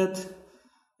në qytet,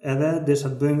 edhe desha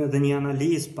të bëjmë edhe një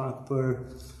analizë pak për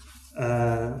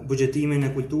buxhetimin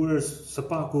e kulturës së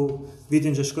paku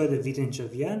vitin që shkoi dhe vitin që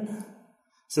vjen,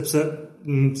 sepse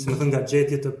si më thënë nga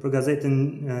gjetjet për gazetën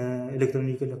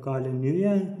elektronike lokale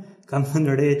Nyje, kam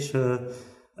thënë re që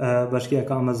Bashkia e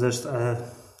Kamzës është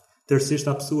tërësisht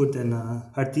absurde në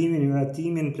hartimin,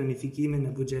 miratimin, planifikimin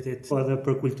e buxhetit, po edhe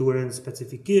për kulturën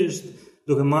specifikisht,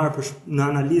 duke marrë në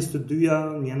analizë të dyja,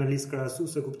 një analizë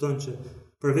krahasuese kupton që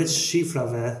përveç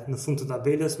shifrave në fund të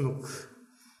tabelës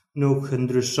nuk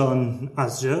ndryshon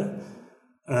asgjë.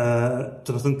 Të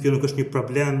më thënë, kjo nuk është një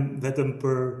problem vetëm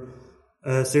për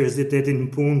seriozitetin në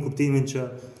punë, kuptimin që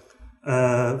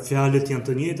fjalët janë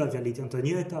të njëjta, fjalit janë të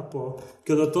njëjta, po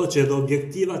kjo do të thotë që edhe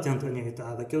objektivat janë të njëjta,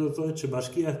 dhe kjo do të thotë që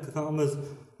Bashkia e Kamzës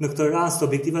në këtë rast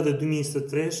objektivat e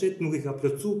 2023-shit nuk i ka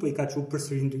plotësuar, po i ka çuar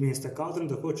përsëri në 2024,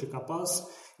 ndërkohë që ka pas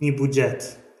një buxhet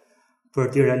për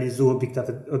të realizuar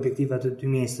objektivat e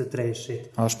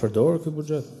 2023-shit. A është përdorur ky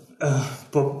buxhet?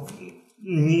 Po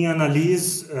një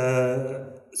analizë,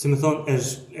 si më thonë,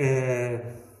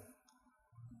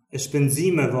 e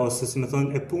shpenzimeve ose si më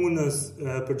thonë e punës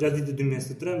për gjatë vitit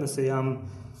 2023, mëse jam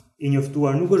i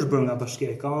njoftuar nuk është bërë nga Bashkia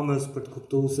e Kamzës për të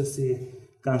kuptuar se si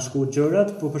kanë shkuar gjërat,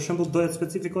 po për shembull doja të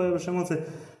specifikoja për shembull se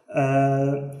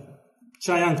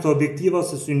çfarë janë këto objektiva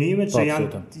ose synime që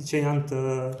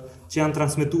janë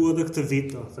transmetuar edhe këtë vit,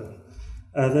 do të thënë.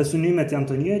 Dhe synimet janë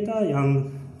të njëjta, janë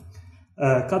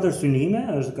 4 synime,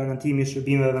 është garantimi i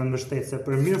shërbimeve mbështetëse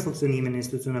për mirë funksionimin e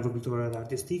institucioneve kulturore dhe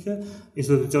artistike.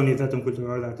 Institucioni vetëm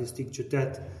kulturor dhe artistik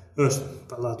qytet është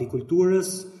Pallati i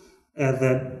Kulturës,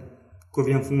 edhe kur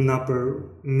vjen funa për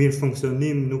mirë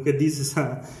funksionim, nuk e di se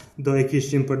sa do e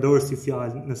kishim përdorur si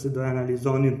fjalë nëse do e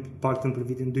analizonin paktën për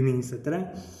vitin 2023.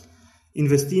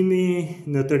 Investimi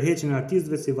në tërheqjen e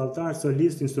artistëve si valltar,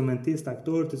 solist, instrumentist,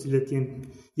 aktor, të cilët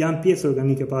janë pjesë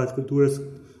organike e Pallatit të Kulturës,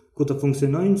 ku të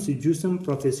funksionojnë si gjysmë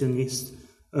profesionist,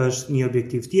 është një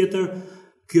objektiv tjetër.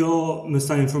 Kjo, me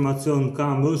sa informacion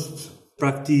kam, është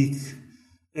praktik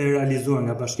e realizuar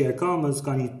nga Bashkia e Kamzës,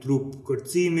 ka një trup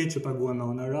kërcimi që paguan me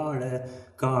honorare,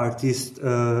 ka artist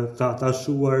të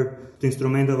atashuar të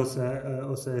instrumenteve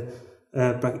ose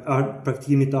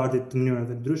praktikimit të artit të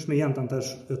mënyrave të ndryshme, janë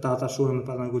të atashuar me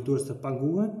Pallatin e Kulturës të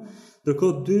paguan.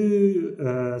 Ndërkohë dy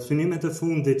synimet e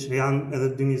fundit që janë edhe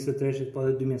 2023-shit po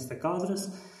edhe 2024-s,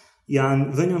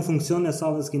 janë dhënia në funksion e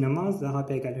sallës kinemas dhe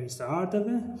hapja e galerisë së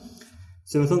arteve.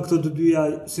 Se më thonë, këto të dyja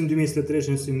si në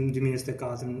 2023-shin si në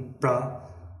 2024-ën, pra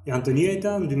janë të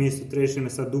njëjta. Në 2023-shin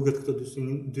me sa duket këto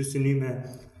dy synime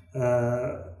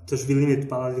të zhvillimit të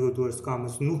Pallatit të Kulturës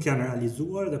Kamzës nuk janë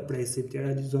realizuar dhe presim të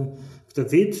realizojnë këtë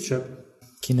vit që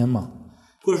kinema.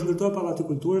 Kur është ndërtuar Pallati i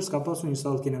Kulturës, ka pasur një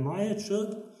sallë kinemaje që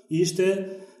ishte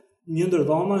një ndër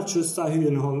dhomat që sa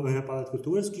hyje në hollën e Pallatit të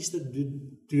Kulturës kishte dy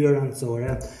tyre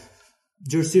rancore.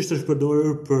 Gjërësisht është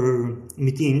përdorur për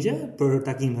mitingje, për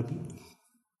takime,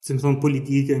 si më thonë,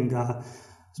 politike nga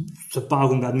të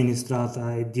pagu nga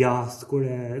administrata e djathtë, kur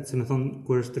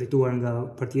është drejtuar nga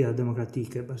Partia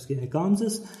Demokratike Bashkia e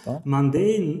Kamzës.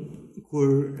 Mandej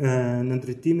kur në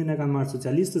drejtimin e kanë marrë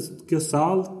socialistët, kjo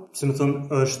sallë, si më thonë,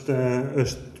 është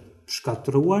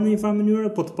shkatruar në një farë mënyrë,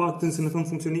 po të paktën, si më thonë,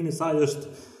 funksionimi i saj është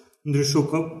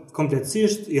ndryshuar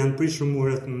kompletësisht, janë prishur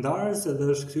muret ndarës dhe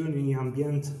është kthyer në një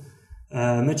ambient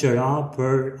me qëra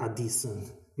për Adisën,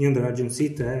 një ndër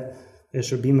agjencitë e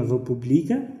shërbimeve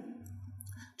publike,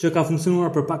 që ka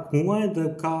funksionuar për pak muaj dhe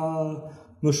ka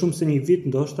më shumë se një vit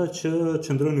ndoshta që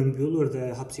qëndron i mbyllur dhe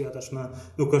hapësira tashmë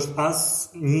nuk është as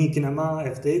një kinema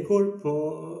e vdekur, po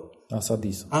as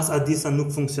Adisa nuk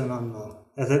funksionon më.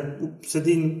 Edhe pse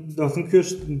din, do të thënë, ky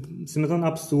është, si më thon,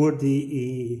 absurd i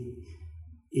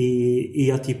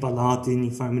atij pallati në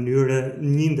një farë mënyrë,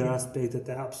 një ndër aspektet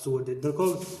e absurdit.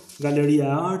 Ndërkohë, Galeria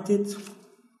e Artit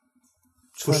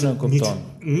çfarë kupton?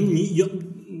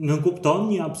 Në kupton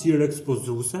një hapësirë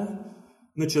ekspozuese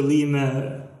me qëllime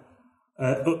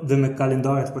dhe me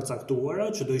kalendare të përcaktuara,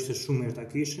 që do ishte shumë mirë ta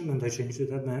kishim, mendoj që një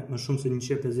qytet me më shumë se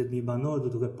 150.000 banorë do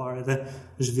duke parë edhe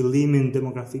zhvillimin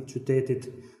demografik të qytetit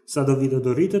sa do vite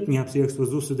do rritet, një hapësirë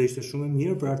ekspozuese do ishte shumë e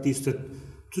mirë për artistët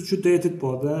të qytetit, po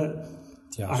dhe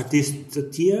artistë të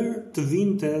tjerë të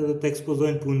vinë dhe të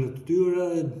ekspozojnë punën e tyre,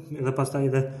 edhe pastaj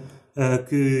edhe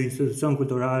ky institucion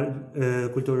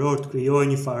kulturor të krijojë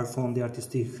një farë fondi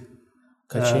artistik.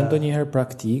 Ka qenë ndonjëherë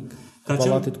praktik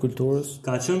Pallatit të Kulturës?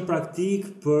 Ka qenë praktik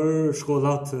për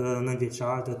shkollat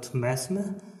nëntëvjeçare të mesme,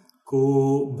 ku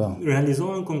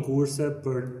realizohen konkurse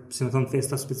për, si më thonë,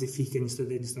 festa specifike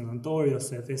 28-29 nëntori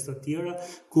ose festa të tjera,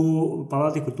 ku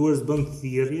Pallati i Kulturës bën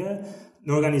thirrje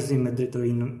në organizim me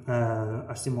drejtorinë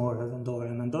arsimore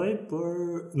vendore, mendoj, për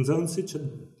nxënësit që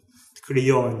të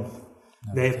krijojnë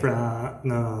vepra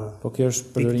në Po kjo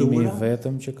është përdorimi i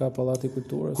vetëm që ka Pallati i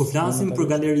Kulturës? Kur flasim për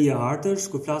galeri artësh,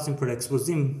 kur flasim për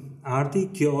ekspozim arti,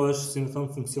 kjo është, si më thon,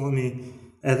 funksioni,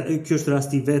 edhe kjo është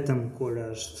rasti vetëm kur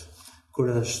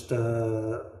është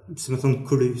si më thon,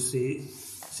 kry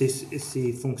si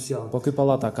funksion. Po ky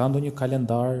pallat ka ndonjë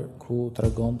kalendar ku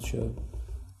tregon që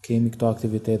kemi këto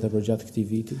aktivitete për gjatë këtij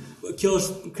viti? Kjo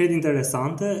është krejt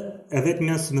interesante, e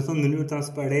vetëm si më thon, në mënyrë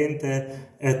transparente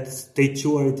e të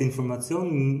quarit informacion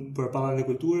për Pallatin e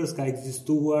Kulturës ka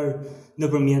ekzistuar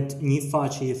nëpërmjet një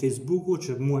faqeje Facebooku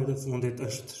që muajt e fundit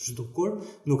është zhdukur,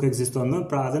 nuk ekziston më,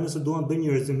 pra edhe nëse duam bëjmë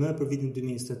një rezime për vitin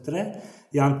 2023,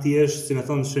 janë thjesht, si më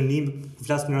thon, shënim,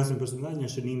 flas në rastin personal,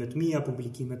 janë shënime të mia,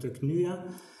 publikime të knyja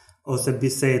ose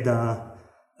biseda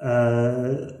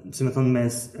si më thon,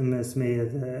 mes meje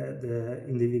dhe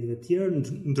individëve të tjerë,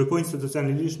 ndërkohë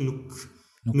institucionalisht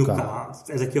nuk ka.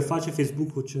 Edhe kjo faqe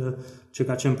Facebooku që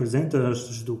ka qenë prezente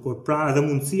është zhdukur. Pra edhe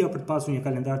mundësia për të pasur një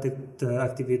kalendar të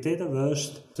aktiviteteve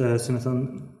është, si më thon,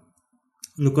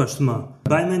 nuk është më.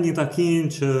 Bajmë një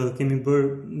takim që kemi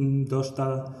bërë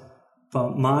ndoshta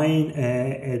majin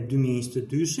e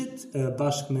 2022-shit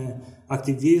bashkë me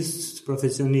aktivistë,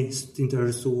 profesionistë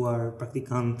interesuar,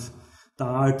 praktikantë të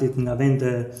artit nga vende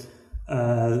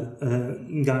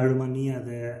nga Rumania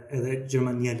dhe edhe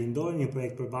Gjermania lindore, një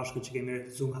projekt përbashkët që kemi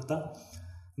realizuar nga ata.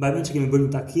 Mbajmë që kemi bërë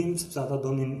një takim sepse ata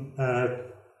donin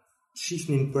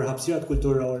shihnin për hapësirat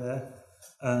kulturore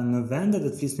në vende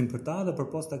dhe të flisnin për ta, dhe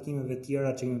përpos takimeve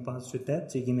tjera që kemi pas qytet,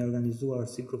 që i kemi organizuar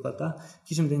si grup ata,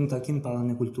 kishim dhe një takim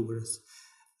Pallatin e Kulturës.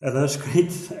 Edhe është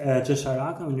krejt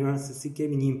çesharaka në mënyrën se si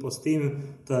kemi një impostim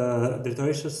të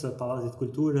drejtoreshës së Pallatit të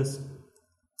Kulturës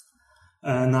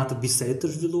në atë bisedë të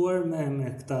zhvilluar me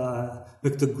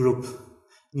këtë grup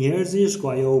njerëzish,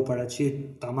 ku ajo u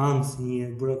paraqit tamam si një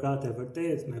burokrate e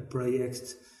vërtet, me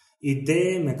projekt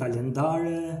ide, me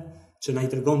kalendare, që na i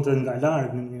tregonte nga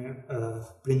larg në një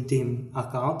printim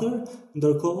A4,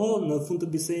 ndërkohë në fund të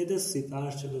bisedës si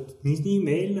thash që do të nis një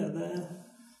email dhe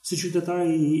si qytetar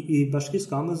i Bashkisë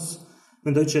Kamzës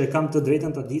mendoj që kam të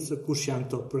drejtën ta di se kush janë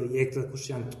këto projekte,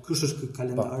 kush është ky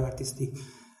kalendar artistik.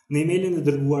 Në emailin e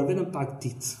dërguar vetëm pak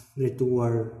ditë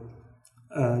drejtuar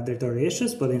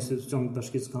drejtoreshës, po dhe institucionit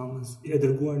Bashkisë Kamzës, e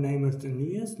dërguar në emër të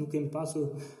nyjes, nuk kemi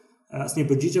pasur asnjë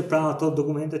përgjigje, pra ato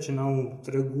dokumente që na u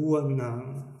treguan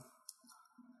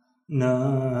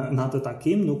në atë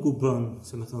takim nuk u bën,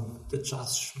 se më thon, të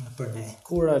çastshme për ne.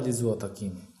 Ku realizua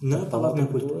takimi? Në Pallatin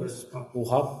e Kulturës. U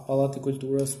hap Pallati i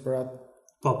Kulturës për atë?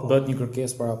 Po. Bëhet një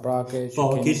kërkesë paraprake që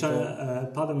po, kisha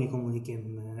patëm një komunikim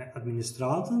me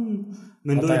administratën,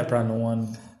 mendoj ata e pranuan.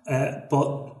 Po,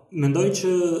 mendoj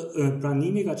që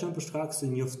pranimi ka qenë për shkak se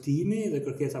njoftimi dhe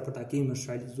kërkesa për takim është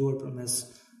realizuar përmes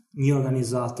një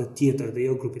organizate tjetër dhe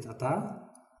jo grupit ata,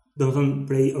 domethënë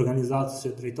prej organizatës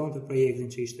që drejtonte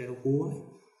projektin që ishte huaj,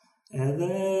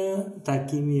 edhe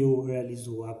takimi u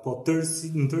realizua. Po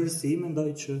në tërësi mendoj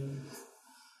që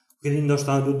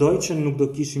ndoshta dudoj që nuk do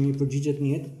kishim një përgjigje të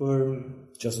njëjtë për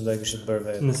nëse do e kishte bërë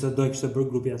vetë. Nëse do e kishte bërë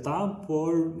grupi ata,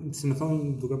 por si më thon,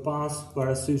 duke pas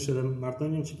parasysh edhe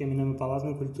marrëdhënien që kemi ne me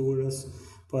Pallatin e Kulturës,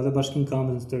 po edhe Bashkinë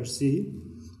Kamzës në tërësi,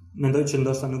 mendoj që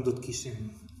ndoshta nuk do të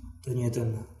kishim të njëjtën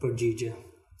përgjigje.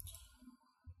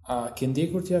 A ke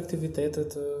ndjekur ti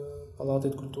aktivitetet e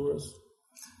Pallatit të Kulturës?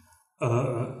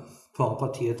 Po,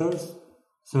 patjetër.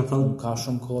 Se më thon, ka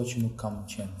shumë kohë që nuk kam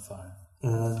qenë fare.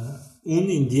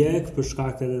 Unë i ndjek për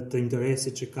shkak edhe të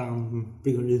interesit që kam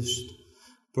pikërisht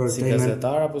për si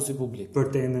gazetar apo si publik?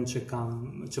 Për temën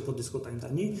që po diskutojmë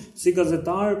tani, si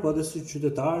gazetar, po edhe si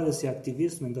qytetar dhe si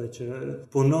aktivist, mendoj që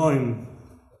punojmë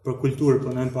për kulturë,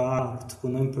 punojmë për art,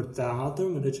 punojmë për teatr,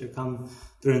 mendoj që kam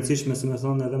të rëndësishme, si më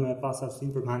thonë, edhe me pas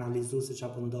aftësinë për me analizuar se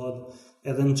çfarë po ndodh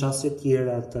edhe në çështje të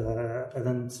tjera,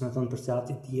 edhe në, si më thonë, për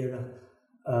teatri të tjera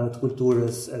të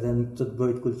kulturës, edhe në të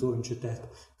bëjt kulturë në qytet.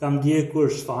 Kam ndjekur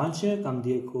shfaqje, kam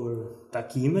ndjekur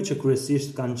takime që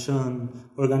kryesisht kanë qenë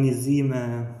organizime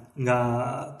nga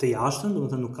të jashtëm,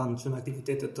 domethënë nuk kanë qenë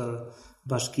aktivitete të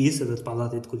bashkisë dhe të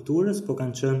Pallatit të Kulturës, po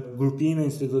kanë qenë grupime,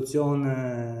 institucione,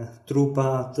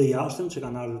 trupa të jashtëm që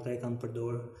kanë ardhur dhe kanë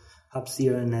përdorur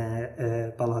hapësirën e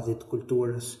Pallatit të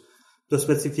Kulturës. Do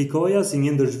specifikoja si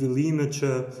një ndër zhvillimet që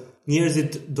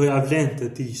njerëzit doja vlente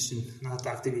të ishin në atë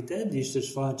aktivitet, ishte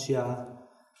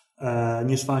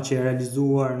një shfaqje e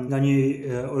realizuar nga një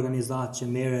organizatë që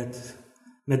merret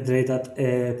me drejtat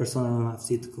e personave me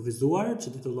aftësi të kufizuar, që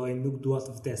titullohet Nuk dua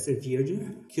të vdes e virgjër.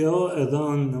 Kjo e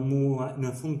dhënë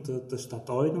në fund të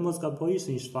shtatorit, në mos gaboj,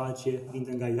 ishte një shfaqje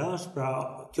vinte nga jashtë, pra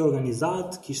kjo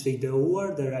organizatë kishte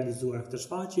ideuar dhe realizuar këtë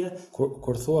shfaqje.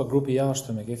 Kur thua grupi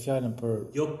jashtëm, e ke fjalën për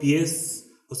jo pjesë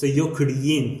ose jo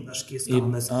krijim bashkisë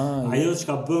Kamzës. Ajo që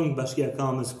ka bën Bashkia e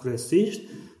Kamzës kryesisht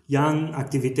janë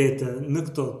aktivitete në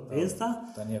këto festa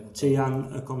që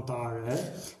janë kombëtare,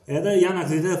 edhe janë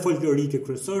aktivitete folklorike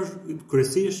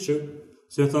kryesisht që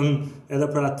se thonë edhe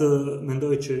për atë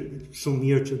mendoj që shumë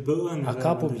mirë që bëhen. A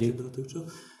ka publik?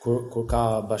 Kur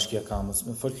ka Bashkia Kamzës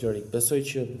me folklorik, besoj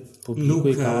që publiku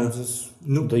i Kamzës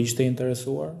do ishte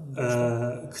interesuar?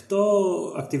 Këto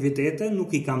aktivitete nuk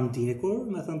i kam ndjekur,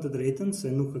 me thënë të drejtën, se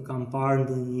nuk e kam parë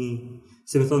ndonjë,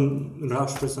 se me thonë në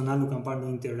rasht personal nuk kam parë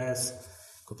ndonjë interes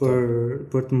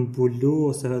për të mbulu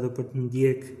ose edhe për të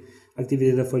ndjek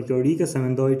aktivitete folklorike, se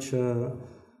mendoj që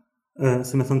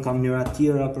se me thënë kam njëra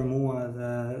tjera për mua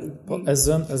edhe e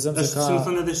zënë se ka se me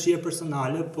thënë edhe shije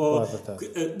personale, po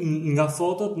nga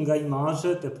fotot, nga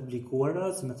imazhet e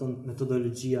publikuara, se me thënë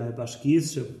metodologjia e bashkisë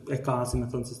që e ka, se me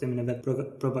thënë sistemin e vet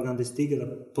propagandistik dhe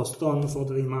poston në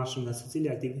fotot e imazhe nga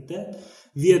secili aktivitet,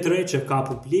 vjet re që ka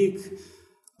publik,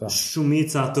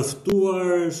 shumica të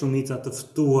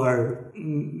ftuar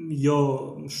jo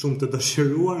shumë të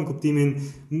dëshiruar, në kuptimin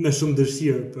me shumë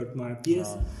dëshirë për të marrë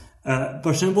pjesë.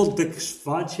 Për shembull tek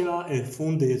shfaqja e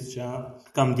fundit që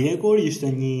kam ndjekur ishte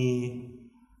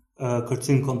një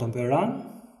kërcim kontemporan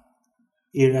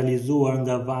i realizuar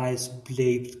nga Vice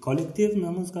Blade Collective,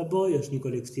 në mos gaboj, është një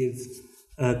kolektiv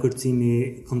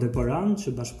kërcimi kontemporan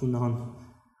që bashkëpunon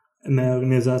me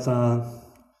organizata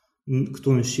këtu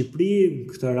në Shqipëri, në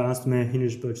këtë rast me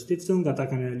Inspiruar Stiftung, ata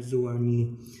kanë realizuar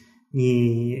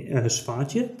një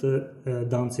shfaqje të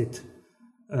dancit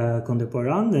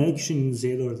kontemporan dhe kishin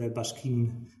zgjedhur dhe Bashkinë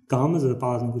Kamzës dhe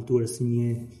Pallatin e Kulturës si një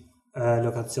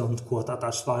lokacion të ku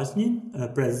ata shfaqnin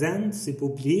prezent si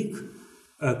publik,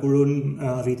 kur unë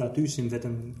arrit aty ishin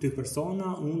vetëm 2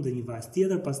 persona, unë dhe një vajzë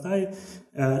tjetër, pastaj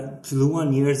filluan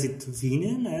njerëzit të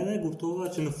vinin edhe kuptova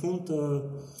që në fund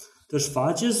të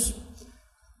shfaqjes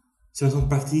se me thonë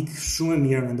praktik shumë e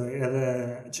mirë mendoj,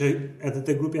 edhe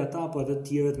te grupi ata apo edhe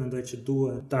tjerët mendoj që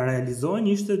duhet ta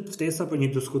realizojnë, ishte ftesa për një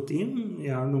diskutim,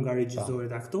 ardhur nga regjizorët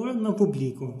dhe aktorët me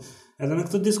publikun. Edhe në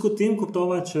këtë diskutim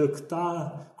kuptova që këta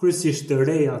kryesisht të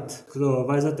rejat, këto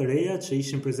vajzat të reja që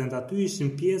ishin prezent aty,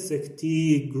 ishin pjesë e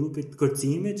këtij grupi të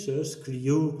kërcimit që është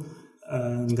krijuar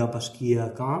nga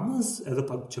Bashkia e Kamzës, edhe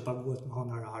që paguhet me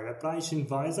honorare. Pra ishin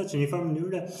vajza që në një farë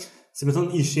mënyrë, si më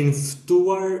thonë, ishin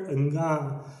ftuar nga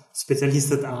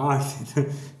specialistët e artit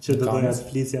që do doja të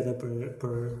flisja edhe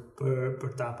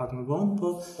për ta pak më vonë, po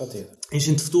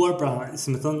ishin të ftuar, pra, si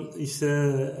më thonë, ishte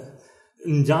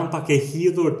në gjanë pak e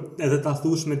hidhur edhe ta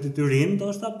thush me detyrim,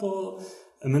 ndoshta, po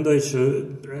mendoj që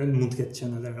mund të ketë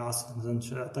qenë edhe rast, më thënë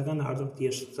që ata kanë ardhur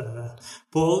thjesht,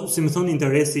 po si më thonë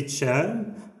interesi që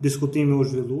diskutimi u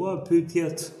zhvillua,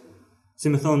 pyetjet si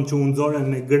më thonë që u nxorën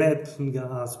me grep nga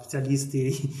specialisti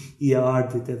i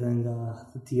artit edhe nga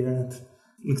të tjerët.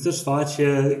 Në këtë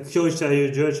shfaqje, kjo ishte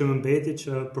ajo gjë që më mbeti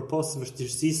që përpos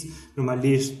vështirësisë,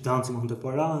 normalisht danci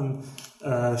kontemporan,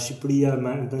 Shqipëria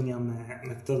ndonjë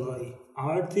me këtë lloj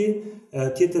arti,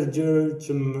 tjetër gjë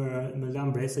që më la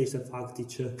mbresa ishte fakti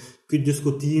që ky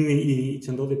diskutimi që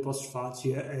ndodhi pas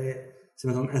shfaqje si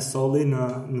më thonë, e solli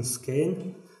në skenë,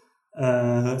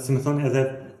 si më thonë edhe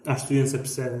arsyën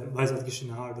sepse vajzat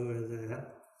kishin ardhur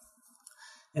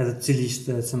edhe cili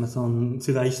ishte, si më thonë,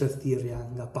 cila ishte thirrja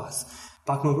nga pas.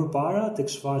 Pak më përpara,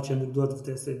 tek shfaqja nuk duhet të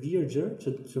vdesë Virgjër,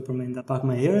 që përmenda pak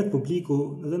më herët,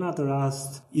 publiku edhe në atë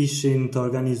rast ishin të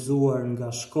organizuar nga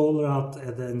shkollat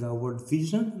edhe nga World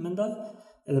Vision, mendoj,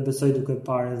 edhe besoj duke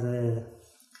parë edhe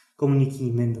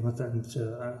komunikimin, domethënë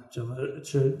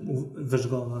që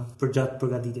vëzhgova përgjatë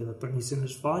përgatitjeve për nisjen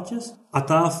e shfaqjes.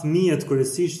 Ata fëmijët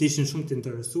kryesisht ishin shumë të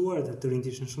interesuar dhe të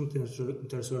rinjt ishin shumë të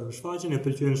interesuar për shfaqjen, e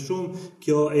pëlqyen shumë.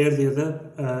 Kjo erdhi edhe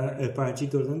e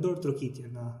paraqitur dhe ndor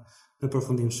trokitje në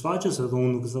përfundim shfaqjes, edhe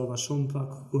unë nuk gëzova shumë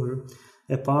pak kur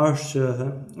e pash që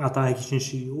ata e kishin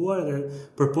shijuar dhe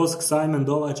përpos kësaj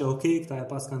mendova që okay, këta e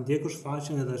pas kanë ndjekur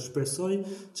shfaqjen edhe shpresoj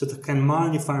që të kenë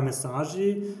marrë një farë mesazhi,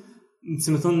 si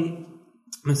më thonë,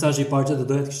 mesazhi i parë që të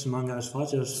doja të kishin marrë nga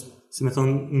shfaqja është, si më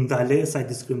thonë, ndalesa e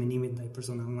diskriminimit ndaj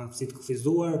personave me aftësi të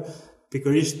kufizuar,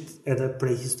 pikërisht edhe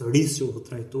prej historisë që u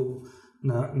trajtu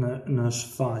në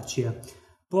shfaqje.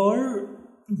 Por,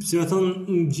 si më thonë,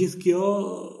 gjithë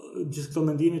këto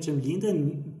mendime që më linden,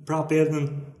 prapë erdhën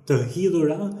të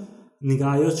hidhura nga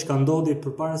ajo që ka ndodhi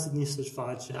përpara se të niste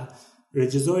shfaqja.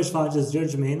 Regjizori i shfaqjes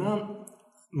Gjergj Mena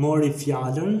mori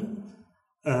fjalën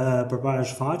përpara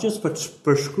shfaqjes për të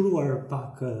përshkruar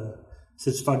pak se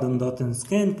çfarë do ndodhte në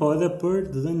skenë, po edhe për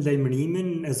të dhënë lajmërimin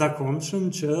e zakonshëm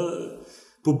që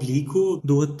publiku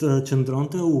duhet të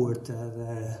qëndronte urtë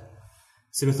dhe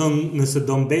si më thonë, nëse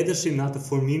do mbeteshim në atë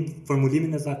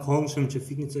formulimin e zakonshëm që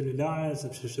fikni celulare,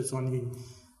 sepse shqetësoni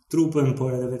trupën,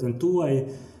 por edhe veten tuaj,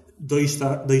 do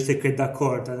ishte krejt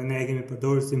dakord, edhe ne e kemi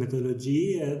përdorur si metodologji,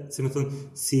 si më thon,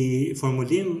 si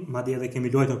formulim, madje edhe kemi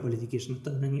luajtur politikisht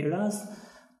në një rast,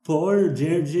 por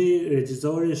Gjergji,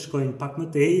 regjizori, shkojnë pak më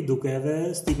tej duke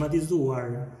edhe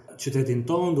stigmatizuar qytetin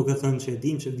ton, duke thënë që e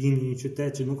dim që vini një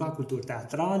qytet që nuk ka kulturë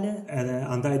teatrale, edhe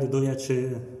andaj do doja që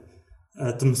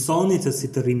të mësoni se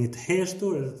si të rini të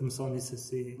heshtur, edhe të mësoni se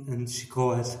si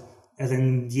shikohet edhe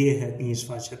ndjehet një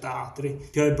shfaqje teatri.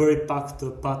 Kjo e bëri pak të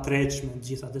patreqme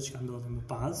gjithë atë që ka ndodhur më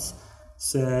pas,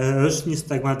 se është një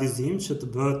stigmatizim që të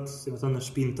bëhet, si më thënë, në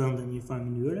shtëpinë tënde në një farë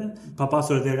mënyre, pa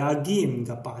pasur edhe reagim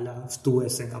nga pala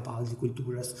ftuese, nga pala e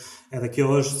kulturës. Edhe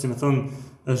kjo është, si më thënë,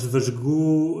 është vëzhgu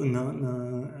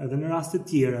edhe në raste të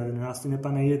tjera, edhe në rastin e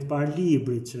panajirit parë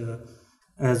librit që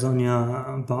zonja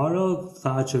Baro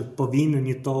tha që po vinë në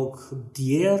një tokë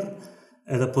djerë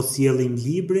edhe po sjellin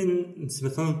librin, si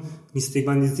më thënë, një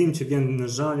stigmatizim që vjen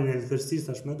në zhanrin e letërsisë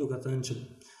tashmë, duke thënë që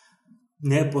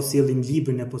ne po sjellim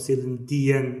librin, ne po sjellim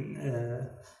dijen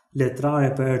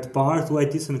letrare për herë të parë, thuaj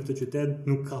ti se në këtë qytet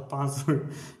nuk ka pasur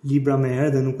libra më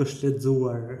herë dhe nuk është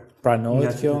lexuar.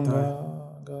 Pranohet kjo nga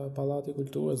Pallati i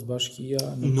Kulturës, bashkia,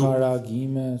 nuk ka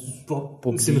reagime,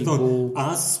 publiku, si më thon,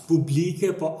 as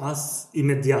publike, po as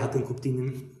imediate në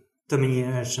kuptimin të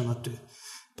menjëhershëm aty.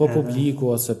 Po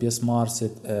publiku ose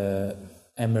pjesëmarrësit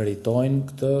e meritojnë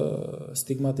këtë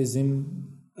stigmatizim,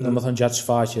 domethënë gjatë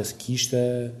shfaqjes kishte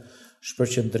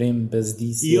shpërqendrim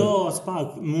bezdisje. Jo, as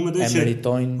pak.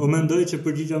 Mendoj që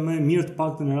përgjigja më e mirë të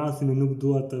paktën në rastin e nuk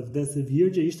dua të vdesë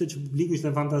virgje ishte që publiku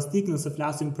ishte fantastik nëse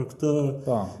flasim për këtë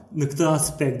në këtë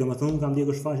aspekt. Domethënë unë kam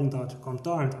ndjekur shfaqjen teatri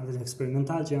kombëtar, teatrin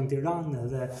eksperimental që janë në Tiranë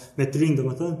dhe me të rinj,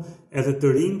 domethënë edhe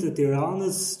të rinj të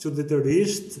Tiranës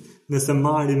çuditërisht nëse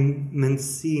marrim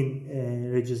mendësinë e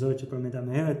regjisorit që përmenda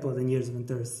më herët, po edhe njerëzve në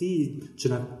tërësi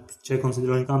që e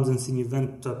konsiderojnë Kamzën si një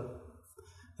vend të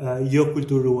jo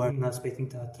kulturuar në aspektin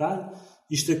teatral,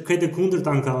 ishte krejt e kundërt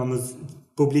në Kamzës.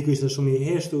 Publiku ishte shumë i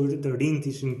heshtur, të rinjt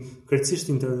ishin krejtësisht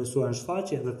interesuar në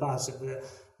shfaqje dhe thashë dhe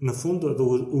në fund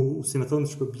si më thonë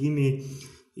shpërblimi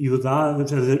ju dha,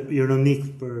 edhe ironik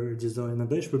për regjisorin,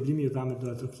 mendoj shpërblimi ju dha me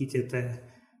doratërkitjet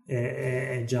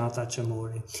e gjata që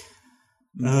mori.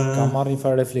 Ka marrë një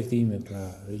farë reflektimi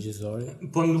për regjisori?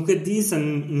 Po nuk e di se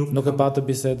nuk e patë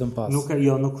bisedën pas. Nuk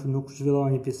zhvillova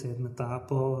një bisedë me ta,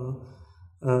 po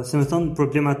se më thonë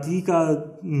problematika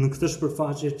në këtë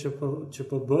shpërfaqje që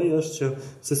po bëj është që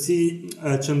se si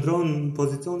qëndron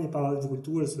pozicioni i Pallatit të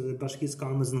Kulturës dhe Bashkisë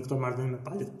Kamzës në këto marrëdhënie me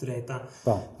palët të treta.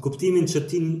 Kuptimin që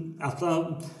ata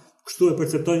kështu e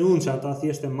perceptoj unë që ata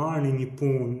thjesht e marrin një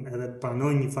punë edhe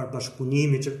pranojnë një farë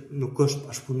bashkëpunimi që nuk është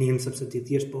bashkëpunim sepse ti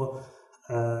thjesht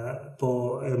po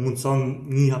mundson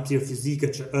një hapësirë fizike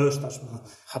që është tashmë.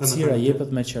 Hapësira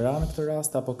jepet me qira në këtë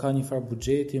rast apo ka një farë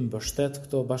buxheti mbështet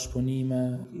këto bashkëpunime?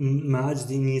 Me aq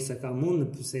dini se kam unë në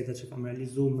bisedat që kam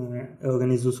realizuar me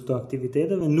organizues këto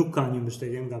aktiviteteve, nuk ka një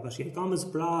mbështetje nga Bashkia e Kamzës,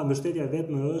 pra mbështetja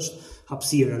vetëm është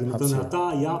hapësira, domethënë ata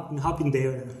hapin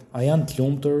derën. A janë të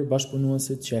lumtur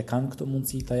bashkëpunuesit që e kanë këtë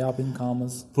mundësi ta japin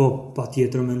Kamzës? Po,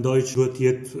 patjetër mendoj që duhet të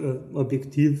jetë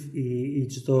objektiv i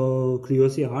çdo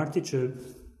krijuesi i arti që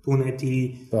puna e tij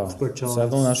të përçohet. Sa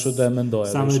dhon ashtu do e mendoj,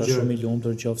 isha shumë i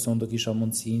lumtur nëse unë do kisha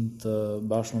mundësinë të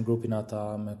bashkë me grupin ata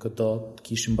me këto të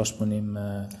kishim bashkëpunim me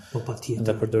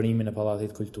dhe përdorimin e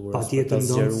Pallatit të Kulturës për të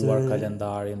zgjeruar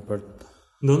kalendarin për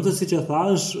ndonëse siç e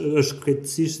thash është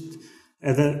krejtësisht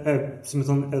edhe si më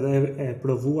thon edhe e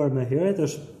provuar më herët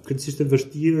është krejtësisht e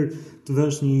vështirë të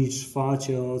vësh një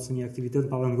shfaqje ose një aktivitet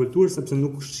në Pallatin e Kulturës sepse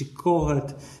nuk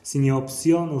shikohet si një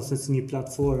opsion ose si një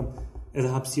platformë edhe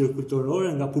hapësirë kulturore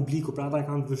nga publiku, pra ata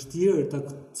kanë të vështirë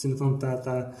si më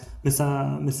thonë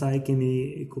me sa e kemi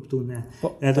kuptuar ne.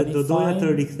 Edhe do doja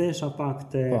të rikthesha pak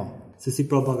te se si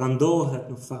propagandohet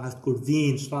në fakt kur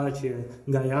vinë shfaqje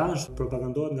nga jashtë,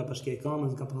 propagandohet nga Bashkia e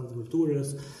Kamzës, nga Pallati i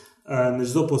Kulturës, në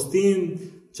çdo postim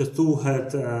që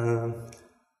thuhet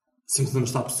si më thënë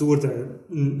është absurde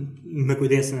me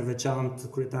kujdesin e veçantë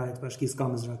të kryetarit të Bashkisë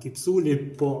Kamzës Raki Psuli,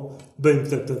 po bëjmë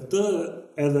këtë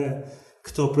edhe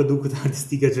këto produkte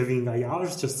artistike që vinë nga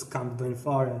jashtë, që s'kan të bëjnë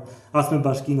fare as me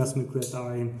bashkinë, as me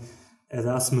kryetarin, edhe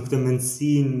as me këtë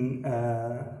mendësinë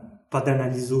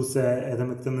paternalizuese, edhe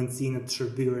me këtë mendësinë të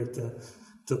shërbyrit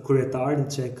të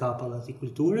kryetarit që e ka Pallati i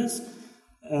Kulturës.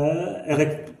 Edhe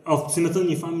si më thënë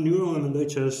një farë mënyrë unë mendoj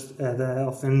që është edhe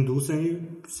ofenduese,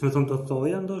 si më thënë të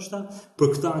thoja ndoshta, për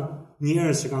këta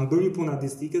njerëz që kanë bërë një punë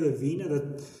artistike dhe vinë edhe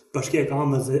Bashkia e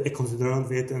Kamzës e konsideron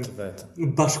veten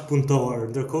bashkëpunëtor,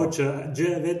 ndërkohë që gjë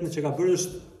e vetme që ka bërë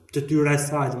është detyra e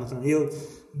saj, domethënë, jo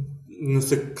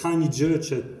nëse ka një gjë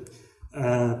që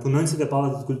punonjësit e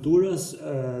pallatit të kulturës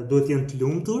duhet të jenë të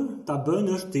lumtur, ta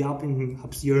bëjnë është të japin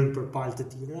hapësirën për palë të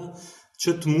tjera,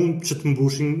 që të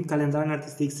mbushin kalendarin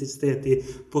artistik si shteti,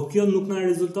 po kjo nuk na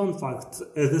rezulton fakt,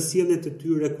 edhe sjelljet e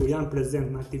tyre kur janë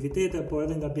prezent në aktivitete, po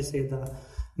edhe nga biseda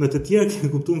me të tjerë kemi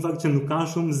kuptuar në fakt që nuk ka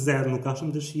shumë zënë, nuk ka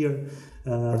shumë dëshirë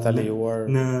për ta lejuar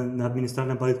në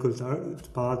administratën e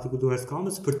pallatit të kulturës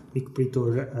Kamzës për të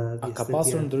pikpritur. A ka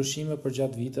pasur ndryshime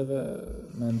përgjatë viteve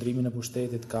me ndrimin e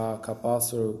pushtetit,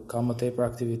 ka më tepër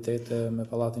aktivitete me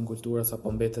pallatin kulturës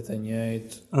apo mbetet e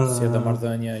njëjtë, si edhe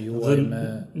marrëdhënia juaj me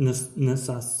në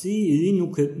sasi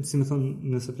nuk si më thon,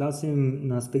 nëse flasim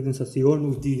në aspektin sasior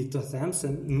nuk di të them se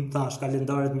nuk tash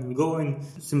kalendaret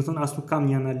mungojnë, si më thon as nuk kam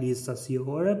një analizë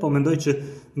sasiore, po mendoj që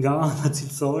nga ana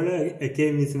cilësore e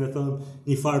kemi si më thon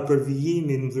një farë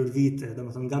përvijimi ndër vite,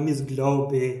 domethënë nga Miss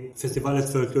Globi, festivalet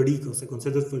folklorike ose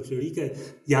koncertet folklorike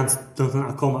janë domethënë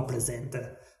akoma prezente.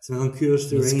 Si më thon ky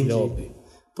është range.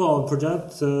 Po,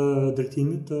 përgjatë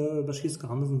drejtimit të Bashkisë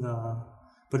Kamzës nga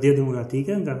Partia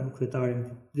Demokratike, nga kryetari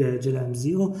Xhela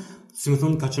Mziu, si më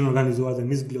thon ka qenë organizuar dhe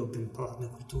Miss Globi në Pallatin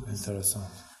e Kulturës.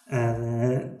 Interesant.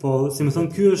 Po, si më thon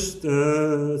ky është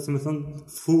si më thon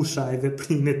fusha e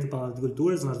veprimit të Pallatit të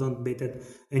Kulturës, vazhdon të mbetet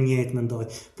e njëjtë mendoj.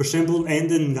 Për shembull,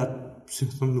 ende nga si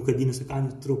më thon nuk e di nëse ka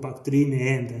një trup aktrimi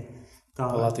ende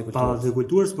Pallati i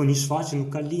Kulturës, po një shfaqje nuk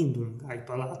ka lindur nga ai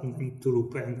pallat nga një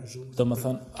trup e angazhuar.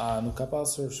 Domethënë, a nuk ka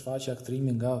pasur shfaqje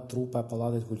aktrimi nga trupa e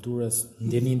Pallatit të Kulturës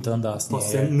ndjenin të ënda asnjëherë? Po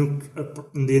se nuk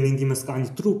ndjenin ti mes ka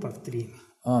një trup aktrimi.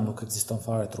 Nuk ekziston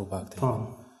fare trupa aktrimi.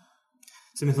 Po.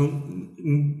 Si më thon,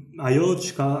 ajo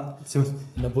çka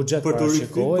në buxhet për të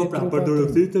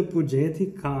rikthyer buxheti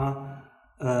ka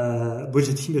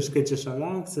buxhetime shkëlqe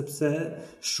sharang sepse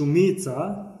shumica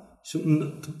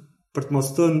për të mos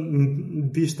thënë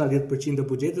mbi 70% të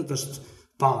buxhetit është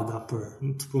paga për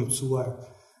të punësuar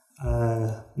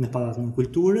në Pallatin e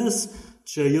Kulturës,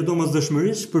 që jo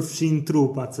domosdoshmërisht përfshin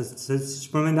trupat, se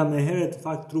siç përmenda më herët, në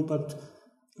fakt trupat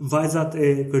vajzat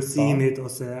e kërcimit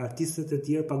ose artistët e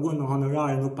tjerë paguhen me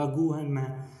honorare, nuk paguhen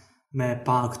me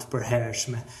pagë të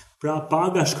përhershme. Pra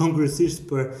paga shkon kryesisht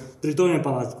për drejtorin e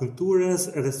Pallatit të Kulturës,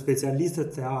 edhe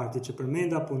specialistët e artit që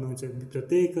përmenda, punonjësit e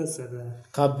bibliotekës, edhe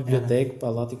ka bibliotekë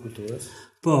Pallati i Kulturës?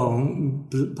 Po,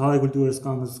 Pallati i Kulturës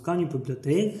Kamzës ka një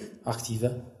bibliotekë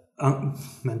aktive.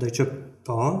 Mendoj që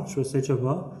po, shpresoj që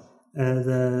po.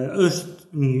 Edhe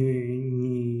është një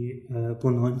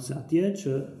punonjës atje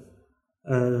që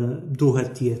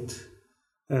duhet të jetë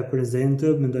prezente,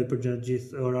 mendoj për gjatë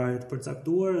gjithë oraret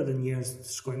përcaktuar, edhe njerëz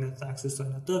të shkojnë të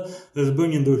aksesojnë atë, është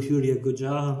bërë një ndërhyrje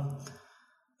goxha,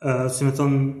 si më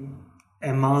thon,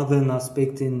 e madhe në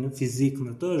aspektin fizik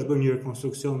në të, është bërë një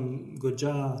rekonstruksion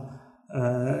goxha,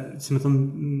 si më thon,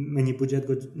 me një buxhet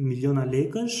miliona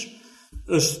lekësh,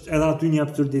 është edhe aty një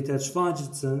absurditet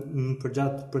shfaqet se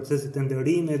përgjatë procesit të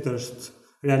nderimit është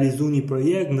realizuar një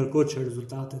projekt, ndërkohë që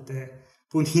rezultatet e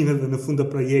punimeve në fund të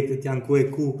projektit janë ku e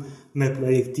ku me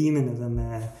projektimin edhe me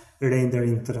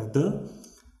rendering 3D,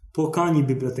 po ka një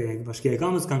bibliotekë. Bashkia e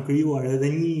Kamzës kanë krijuar edhe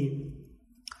një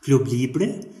klub libri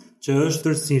që është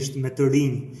tërësisht me të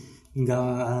rinj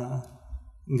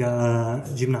nga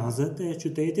gjimnazet e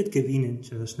qytetit, Kevinin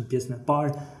që është në pjesën e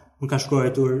parë, më ka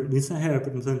shkruar disa herë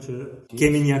për të thënë që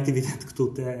kemi një aktivitet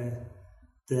këtu te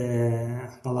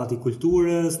Pallati i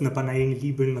Kulturës, në panajirin e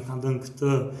librit më kanë dhënë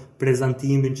këtë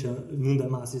prezantimin që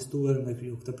mundem asistuar me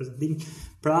kriju këtë prezantim.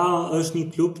 Pra është një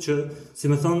klub që, si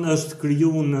më thonë, është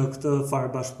krijuar në këtë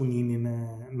farë bashkëpunimi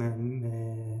me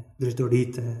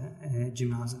drejtoritë e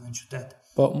gjimnazeve në qytet.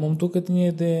 Po, më duket një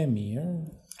ide e mirë,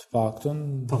 të paktën,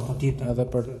 edhe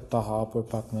për ta hapur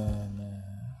pak me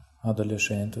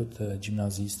adoleshentët,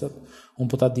 gjimnazistët. Unë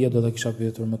po ta dija do ta kisha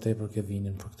pyetur më tepër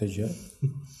Kevinin për këtë gjë,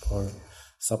 por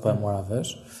sa po e mora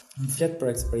vesh. Në flet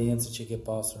për eksperiencën që ke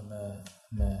pasur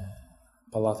me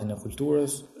Pallatin e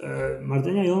Kulturës.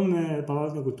 Marrëdhënia jonë me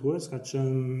Pallatin e Kulturës ka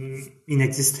qenë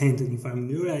ineksistente në një farë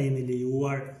mënyrë. Jemi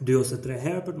lejuar 2 ose 3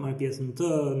 herë për të marrë pjesë në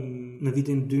të në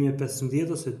vitin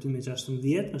 2015 ose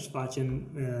 2016 në shfaqjen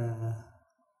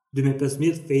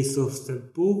 2015 Face of the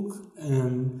Book,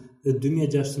 dhe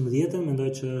 2016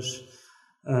 mendoj që është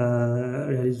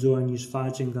realizuar një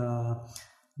shfaqje nga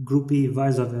grupi i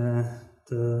vajzave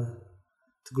të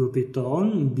grupit ton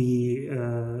mbi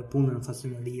punën në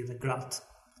fasioneri dhe gratë.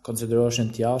 Konsideroheshin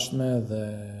të jashtme dhe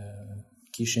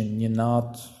kishin një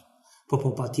natë.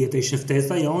 Po patjetër ishin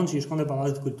ftesa jonë që i shkonte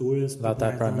Pallatit të Kulturës. Dhe ata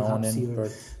e pranonin për.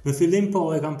 Në fillim po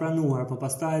e kanë pranuar, po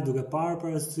pastaj duke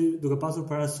pasur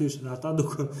parasysh dhe ata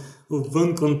duke u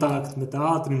vënë kontakt me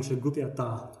teatrin që grupi ata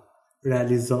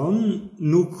realizon,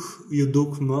 nuk ju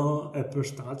duk më e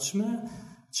përshtatshme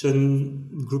që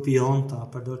në grupi jonë ta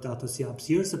përdorte ato si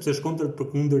hapësirë, sepse shkon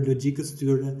përkundër logjikës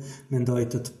tyre, mendoj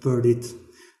të bërit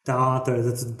teatr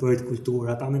dhe të bërit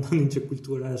kulturë. Ata mendonin që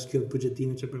kultura është kjo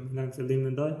buxhetimi që përmendëm në fillim,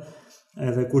 mendoj.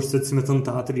 Edhe kurse si më thon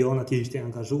teatri jonë aty ishte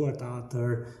angazhuar, teatr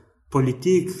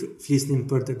politik, flisnim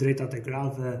për të drejtat e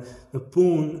grave në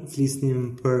punë,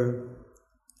 flisnim për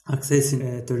aksesin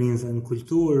e të rinjve në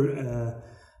kulturë,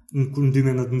 në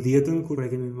 2019, kur e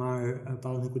kemi marrë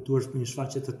Pallin e Kulturës për një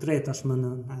shfaqje të tretë tashmë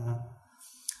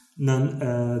në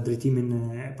drejtimin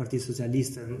e Partisë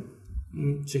Socialiste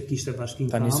që kishte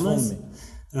bashkinë Kamzës.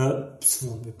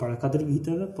 Sfumbi, para 4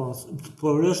 viteve,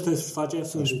 por është shfaqja e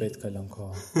fundit. Shpejt kalon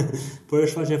kohë. Por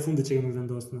është shfaqja e fundit që kemi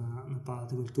vendosur në Pallin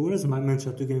e Kulturës, më mend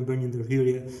që aty kemi bërë një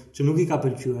ndërhyrje që nuk i ka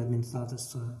pëlqyer administratës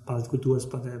së Pallit të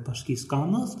Kulturës pa dhe Bashkisë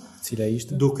Kamzës, cila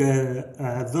ishte duke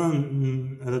dhënë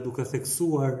edhe duke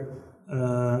theksuar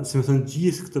si më thënë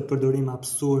gjithë këtë përdorim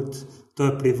absurd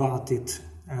të privatit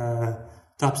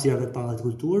të hapësirave të Pallit të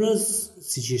Kulturës,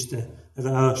 siç ishte edhe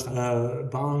është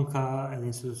banka edhe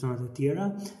institucionet e tjera,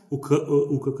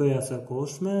 UKK-ja së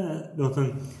koshme, do të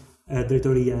thënë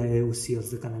drejtoria e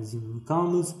usjelljes dhe kanalizimit në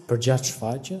Kamzës. Përgjatë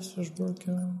shfaqjes është bërë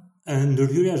kjo?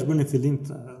 Ndërhyrja është bërë në fillim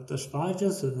të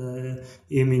shfaqjes dhe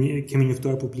kemi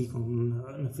njoftuar publikun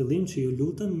në fillim që ju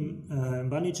lutem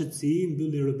mbani qetësi,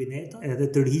 mbyllni robineta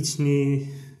edhe të rriqni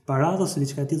paratë ose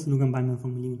diçka tjetër, nuk e mbaj me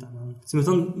formulimin tanë. Si më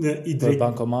thonë i drejt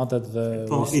bankomatet dhe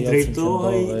i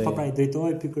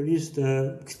drejtoj pikërisht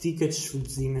këtij keq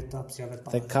shfrytëzimit të hapësirave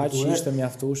të Dhe kaq ishte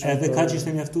mjaftueshëm. Edhe kaq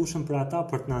ishte mjaftueshëm për ata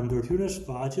për të na ndërhyrë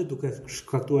shfaqje, duke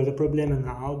shkaktuar edhe probleme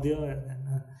në audio edhe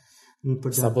në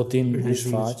sabotim i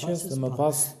shfaqjes dhe më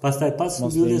pastaj pas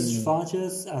mbylljes së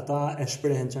shfaqjes ata e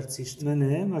shprehen qartësisht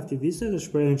ne aktivistët e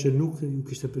shprehen që nuk ju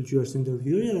kishte pëlqyer si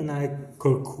ndërhyrje dhe na e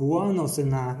kërkuan ose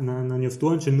na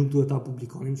njoftuan që nuk duhet ta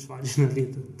publikonim shfaqjen në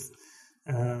rrjetet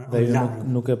dhe ju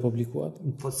nuk e publikuat?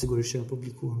 Po sigurisht e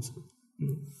publikuam.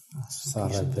 Sa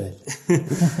rebel.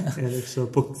 Edhe kështu,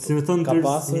 po si më thon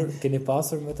keni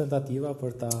pasur me tentativa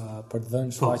për të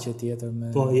dhënë shfaqje tjetër me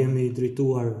Po jemi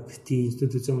drejtuar këtij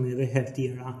institucioni edhe herë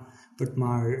tjera për të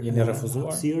marrë. Jeni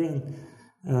refuzuar? Hapësirën.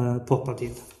 Po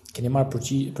patjetër. Keni marrë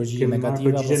përgjigje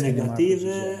negative apo keni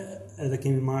negative, edhe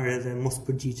kemi marrë edhe mos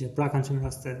përgjigje. Pra kanë qenë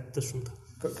raste të shumta.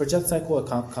 Përgjatë kësaj kohe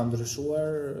ka ndryshuar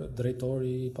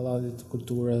drejtori i Pallatit të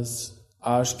Kulturës?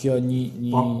 A është kjo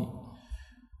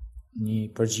një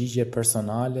përgjigje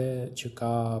personale që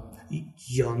ka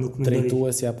nuk mendoj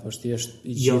drejtuesi apo është thjesht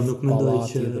i gjithë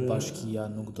pallati dhe bashkia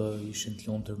nuk do ishin të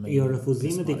lumtur me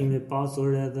refuzimet e kemi pasur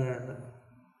edhe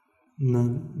në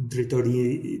drejtori,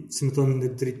 si më thonë, në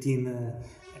drejtime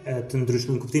të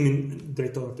ndryshme, në kuptimin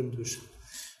drejtor të ndryshëm.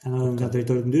 Nga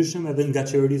drejtorë të ndryshëm edhe nga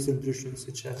qeverisë të ndryshëm,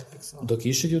 siç e thekson. Do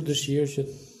kishit ju dëshirë që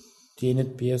të jeni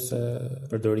pjesë e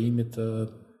përdorimit të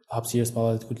hapësirës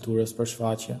Pallatit të Kulturës për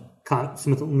shfaqje?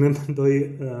 Si më thonë, unë mendoj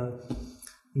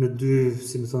në dy,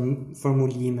 si më thonë,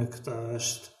 formulime këtë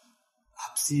është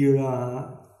hapësira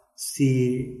si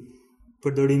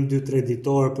përdorim 2-3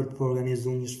 ditor për të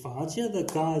organizuar një shfaqje dhe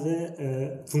ka edhe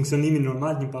funksionimin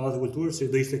normal një Pallat të Kulturës që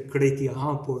do ishte krejt i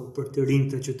hapur për të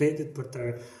rinjtë të qytetit, për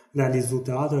të realizuar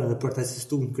teatr dhe për të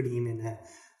asistuar në krijimin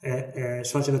e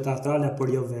shfaqjeve teatrale, por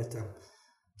jo vetëm.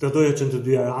 Do doja që në të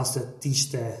dyja rastet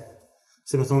ishte,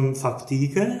 si më thonë,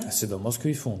 faktike. Sidomos ky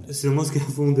i fundit. Sidomos ky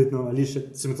i fundit normalisht,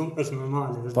 si më thonë, është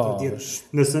normale, është vërtet.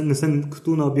 Nëse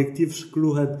këtu në objektiv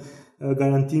shkruhet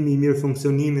garantimi i mirë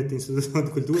funksionimit të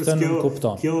institucionit të kulturës,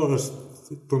 kjo është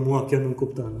për mua kjo nuk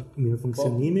kupton mirë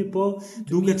funksionimi, po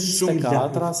duket shumë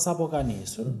larg. Sapo ka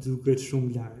nisur. Duket shumë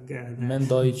larg.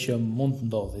 Mendoj që mund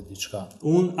të ndodhi diçka.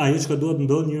 Ajo që duhet të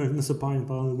ndodhë një nëse parë në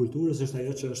Pallat të Kulturës është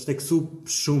ajo që është theksu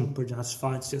shumë përgjatë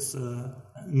shfaqjes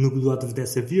nuk dua të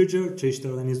vdesë Virgjër, që ishte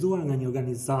organizuar nga një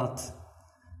organizat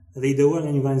dhe ideuar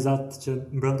nga një organizat që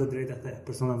mbron të drejtat e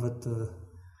personave të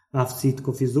aftësit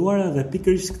kufizuara dhe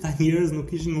pikërisht këta njerëz nuk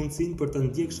kishin mundësinë për të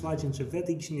ndjekë shfaqjen që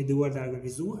vetë kishin ideuar dhe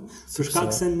organizuar, për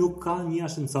shkak se nuk ka një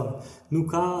ascensor, nuk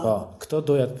ka këto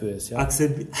doja të pyesja.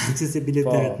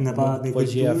 Aksesibilitet në Pallat e Kulturës. Po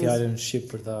gjeja fjalën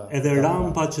shqip për ta. Edhe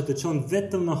rampa që të çon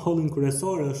vetëm në hallin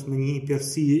kryesor është me një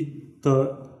hipërsi të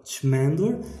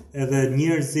çmendur, edhe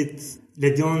njerëzit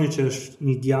Ledioni që është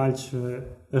një djalë që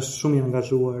është shumë i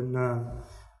angazhuar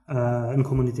në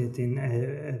komunitetin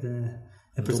edhe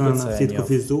e persona me aftësi të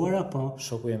kufizuara, po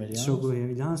shoku i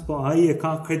Emilianës, po ai e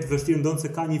ka krejt vështirë ndonë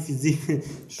se ka një fizik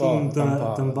shumë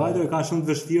të mbajtur, ka shumë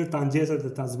të vështirë ta ngjeshë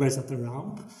dhe ta zbresë atë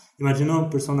ramp. Imagjino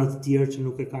persona të tjerë që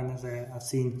nuk e kanë edhe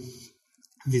aftësinë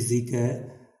fizike.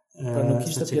 Po nuk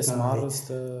kishte pjesëmarrës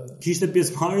Kishte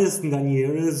pjesëmarrës nga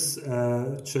njerëz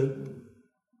që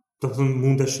do të thonë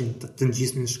mundeshin të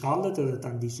ngjisnin shkallët edhe ta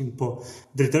ndiqnin, po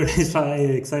drejtoresha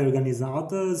e kësaj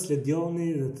organizatës, Klodjani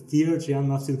dhe të tjerë që janë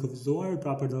masiv kufizuar,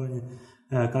 pra përdorin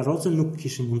karrocën, nuk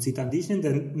kishin mundësi ta ndiqnin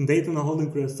dhe mbetën në hollin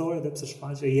kryesor, edhe pse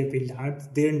shfaqja i jepi lart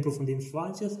deri në përfundim të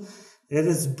shfaqjes,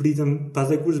 edhe zbritëm,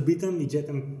 pastaj kur zbritëm i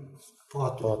gjetëm po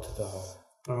ato.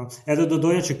 Po, edhe do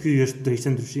doja që ky do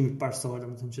ishte ndryshimi parësor,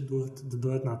 domethënë që duhet të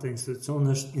bëhet në atë institucion,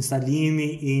 është instalimi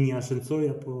i një ascensori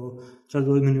apo çfarë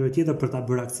do të mënyrë tjetër për ta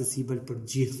bërë aksesibël për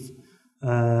gjithë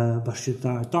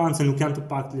bashkëqytetarët tanë, se nuk janë të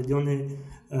pak. Klodjani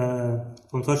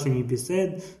po më thoshte një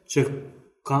bisedë që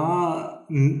ka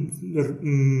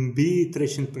mbi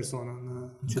 300 persona në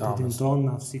qytetin tonë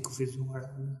me aftësi kufizuar.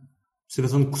 Si më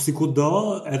thonë, si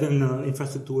kudo, edhe në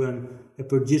infrastrukturën e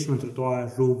përgjithshme, trotuar,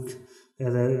 rrugë,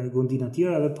 edhe gondina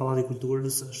tjera, edhe Pallati i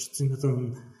Kulturës është, si më thënë,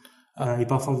 i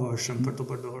pafavorshëm për të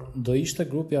përdorur. Do ishte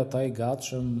grupi ata i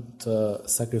gatshëm të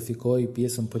sakrifikojë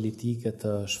pjesën politike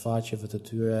të shfaqjeve të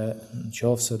tyre,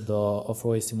 nëse do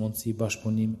ofrojë si mundësi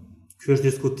bashkëpunim? Ky është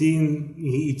diskutim i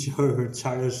qartë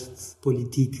çfarë është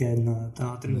politike në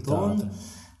teatrin tonë,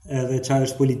 edhe çfarë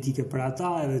është politike për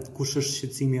ata, edhe kush është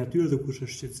shqetësimi atyre dhe kush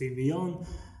është shqetësimi jonë.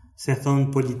 Se thon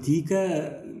politike,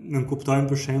 ne kuptojmë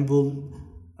për shembull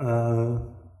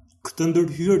këtë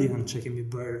ndërhyrjen që kemi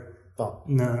bërë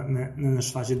në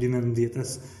shfaqje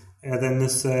 2019-s, edhe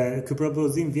nëse ky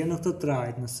propozim vjen në këtë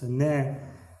trajt, nëse ne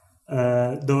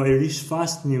do e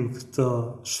rishfaqnim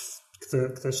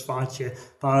këtë shfaqje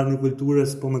Pallati i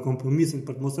Kulturës, po me kompromisin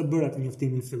për të mos e bërë atë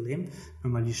njoftimin fillim,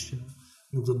 normalisht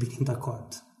nuk do binin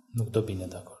dakord.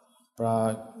 Pra,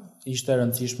 ishte e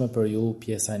rëndësishme për ju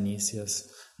pjesa e nisjes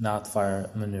në atë farë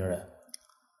mënyre.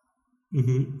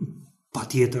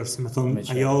 Patjetër, si më thonë,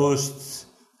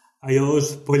 ajo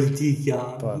është politika,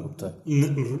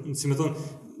 si më thonë,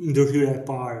 ndërhyrja e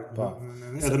parë,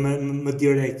 edhe më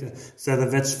direkte, se edhe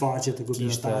vetë shfaqjet e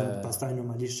grupit pastaj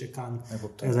normalisht që kanë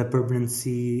edhe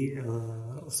përbrendësi,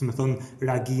 si më thonë,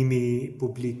 reagimi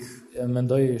publik.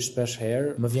 Mendoj shpesh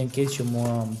herë, më vjen keq që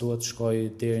mua më duhet të shkoj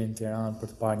deri në Tiranë për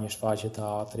të parë një shfaqje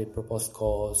teatri, përpos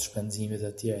kohës, shpenzimit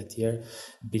e tjerë,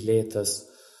 biletës.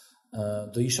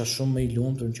 Do isha shumë më i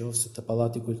lumtur nëse te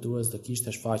Pallati i Kulturës do kishte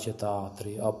shfaqje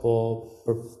teatri, apo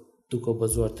për duke u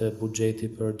bazuar te buxheti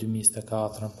për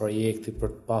 2024 projekti për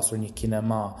të pasur një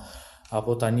kinema,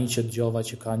 apo tani që dëgjova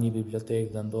që ka një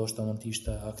bibliotekë dhe ndoshta mund të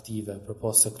ishte aktive,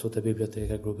 përpos se këtu te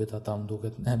biblioteka e grupit ata më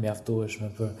duket mjaftueshme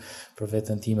për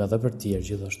veten time dhe për të tjerë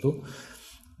gjithashtu.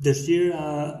 Dëshira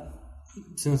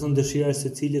e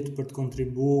secilit për të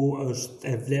kontribuar është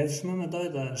e vlefshme, mendoj,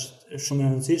 dhe është shumë e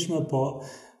rëndësishme, po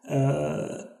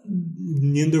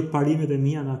një ndër parimet e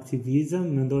mia në aktivizëm,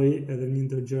 mendoj edhe një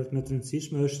ndër gjërat më të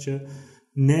rëndësishme është që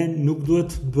ne nuk duhet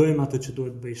të bëjmë atë që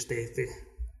duhet bëj shteti.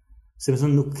 Sepse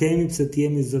nuk kemi pse të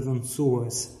jemi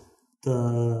zëvendësues të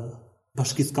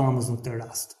Bashkisë Kamzës në këtë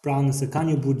rast. Pra, nëse ka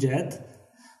një buxhet,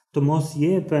 të mos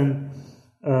jepen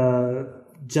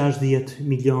 60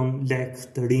 milion lek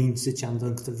të rinj siç janë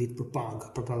dhënë këtë vit për paga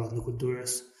për Pallatin e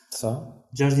Kulturës. Sa?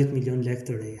 60 milion lek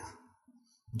të reja.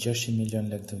 600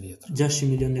 milion lek të vjetër. 600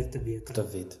 milion lek të vjetër. Të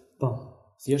vit. Po.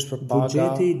 Thjesht për paga.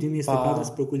 Buxheti i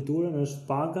 2024 për kulturën është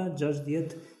paga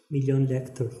 60 milion lek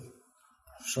të rinj.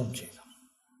 Shumë qika.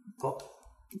 Po.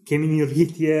 Kemi një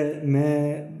rritje me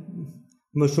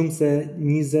më shumë se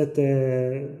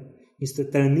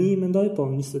 23.000, mendoj, po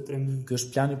 23.000. Ky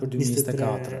është plani për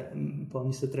 2024. Po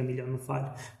 23 milion, më fal.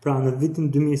 Pra në vitin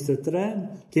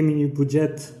 2023 kemi një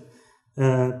buxhet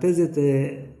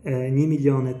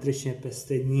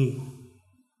 51.351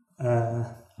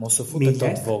 mos e futet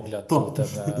të vogla të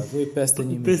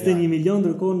 51 milion,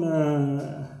 ndërkohë në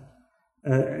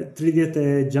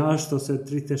 36 ose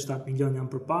 37 milion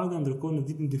janë për paga, ndërkohë në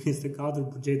vitin 2024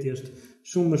 buxheti është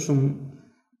shumë më shumë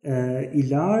i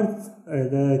lartë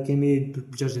edhe kemi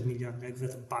 60 milion lekë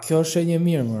vetëm paga. Kjo është shenjë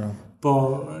mirë, më. Po,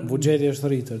 buxheti është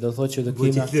rritur, do thotë që do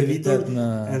kemi aktivitet në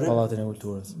Pallatin e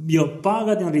Kulturës. Jo,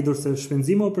 pagat janë rritur, se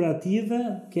shpenzime operative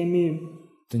kemi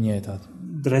të njëjtat.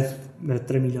 Drejt me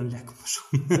 3 milion lekë më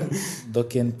shumë. Do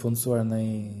kenë punësuar në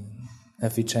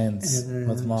eficiencë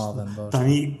më të madhe ndoshta.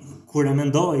 Tani kur e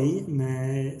mendoj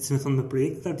si më thonë, me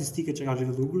projektet artistike që ka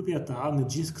zhvilluar grupi ata, me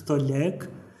gjithë këto lekë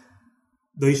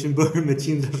do ishin bërë me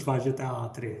qindra shfaqje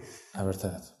teatri. E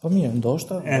vërtet. Po mirë,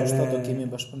 ndoshta do kemi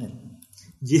bashkëpunim.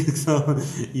 Gjithë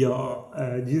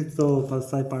këto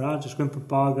pastaj para që shkojnë për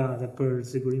paga dhe për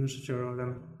sigurime shoqërore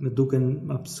me duken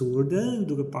absurde,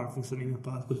 duke parë funksionimin e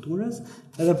Pallatit të Kulturës,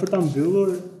 edhe për ta mbyllur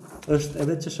është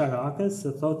edhe çesharakës, se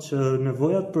thotë që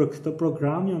nevojat për këtë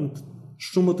program janë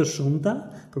shumë të shumta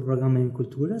për programin e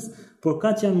kulturës, por ka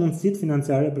që janë mundësitë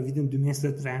financiare për vitin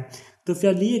 2023. Këtë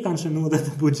fjali e kanë shënuar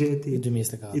edhe buxheti i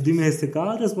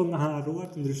 2024, por nga harruar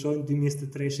të ndryshojnë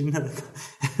 2023-shin edhe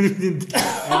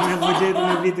buxhetin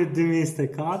e vitit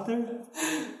 2024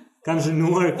 kanë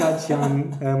shënuar ka që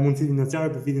janë mundësi financiare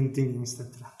për vitin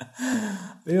 2023.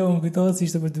 Jo, më kujtohet si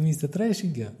ishte për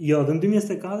 2023-shin kjo. Jo, dhe në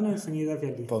 2024 është një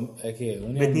fjali. Po,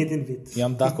 me njëtin vit.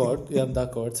 Jam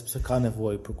dakord sepse ka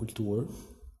nevojë për kulturë,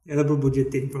 edhe për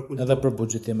buxhetim për kulturë. Edhe për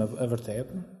buxhetim e vërtet.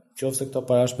 Qofse këto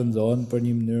para shpenzohen për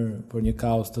një mënyrë, për një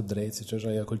kaos të drejtë, siç është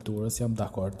ajo e kulturës, jam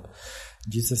dakord.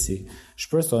 Gjithsesi,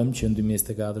 shpresojmë që në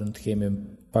 2024 të kemi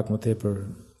pak më tepër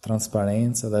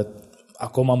transparencë dhe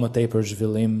akoma më tepër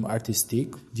zhvillim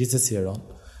artistik, gjithsesi Ron.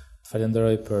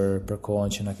 Falenderoj për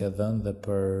kohën që na ke dhënë dhe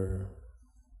për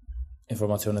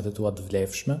informacionet e tua të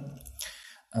vlefshme.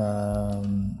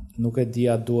 Nuk e di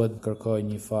a duhet kërkoj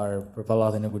një farë për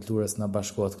Pallatin e Kulturës na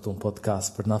bashkohet këtu në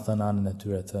podcast për na thënë anën e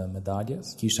tyre të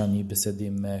medaljes. Kisha një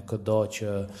bisedim me kudo që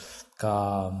ka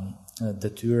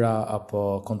detyra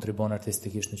apo kontribon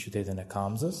artistikisht në qytetin e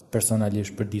Kamzës,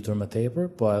 personalisht përditur më tepër,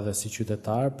 po edhe si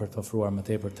qytetar për të ofruar më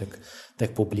tepër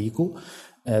tek publiku.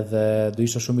 Edhe do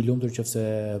isha shumë i lumtur nëse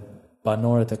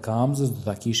banorët e Kamzës do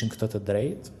ta kishin këtë të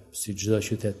drejtë, si çdo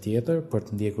qytet tjetër, për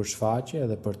të ndjekur shfaqje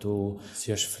edhe për të,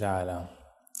 si është fjala,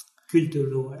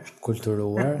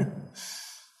 kulturuar.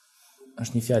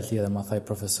 Është një fjalë tjetër, ma thaj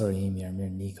profesori im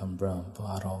mirë nikëm brëm, po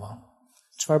harrova.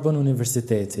 Çfarë bën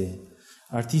universiteti?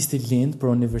 Artisti lind për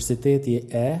universiteti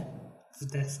e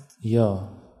vdest. Jo.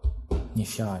 Një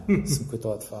fjalë, s'm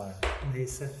kujtohet fare.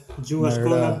 Nëse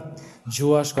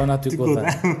gjua shkon aty ku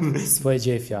ta. S'po e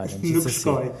gjej fjalën. Nuk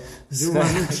shkoj. Gjua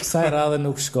kësaj radhe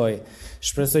nuk shkoj.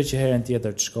 Shpresoj që herën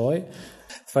tjetër të shkoj.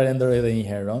 Falenderoj edhe një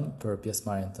herë për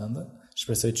pjesëmarrjen tënde.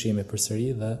 Shpresoj të jemi përsëri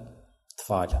dhe të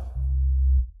falem.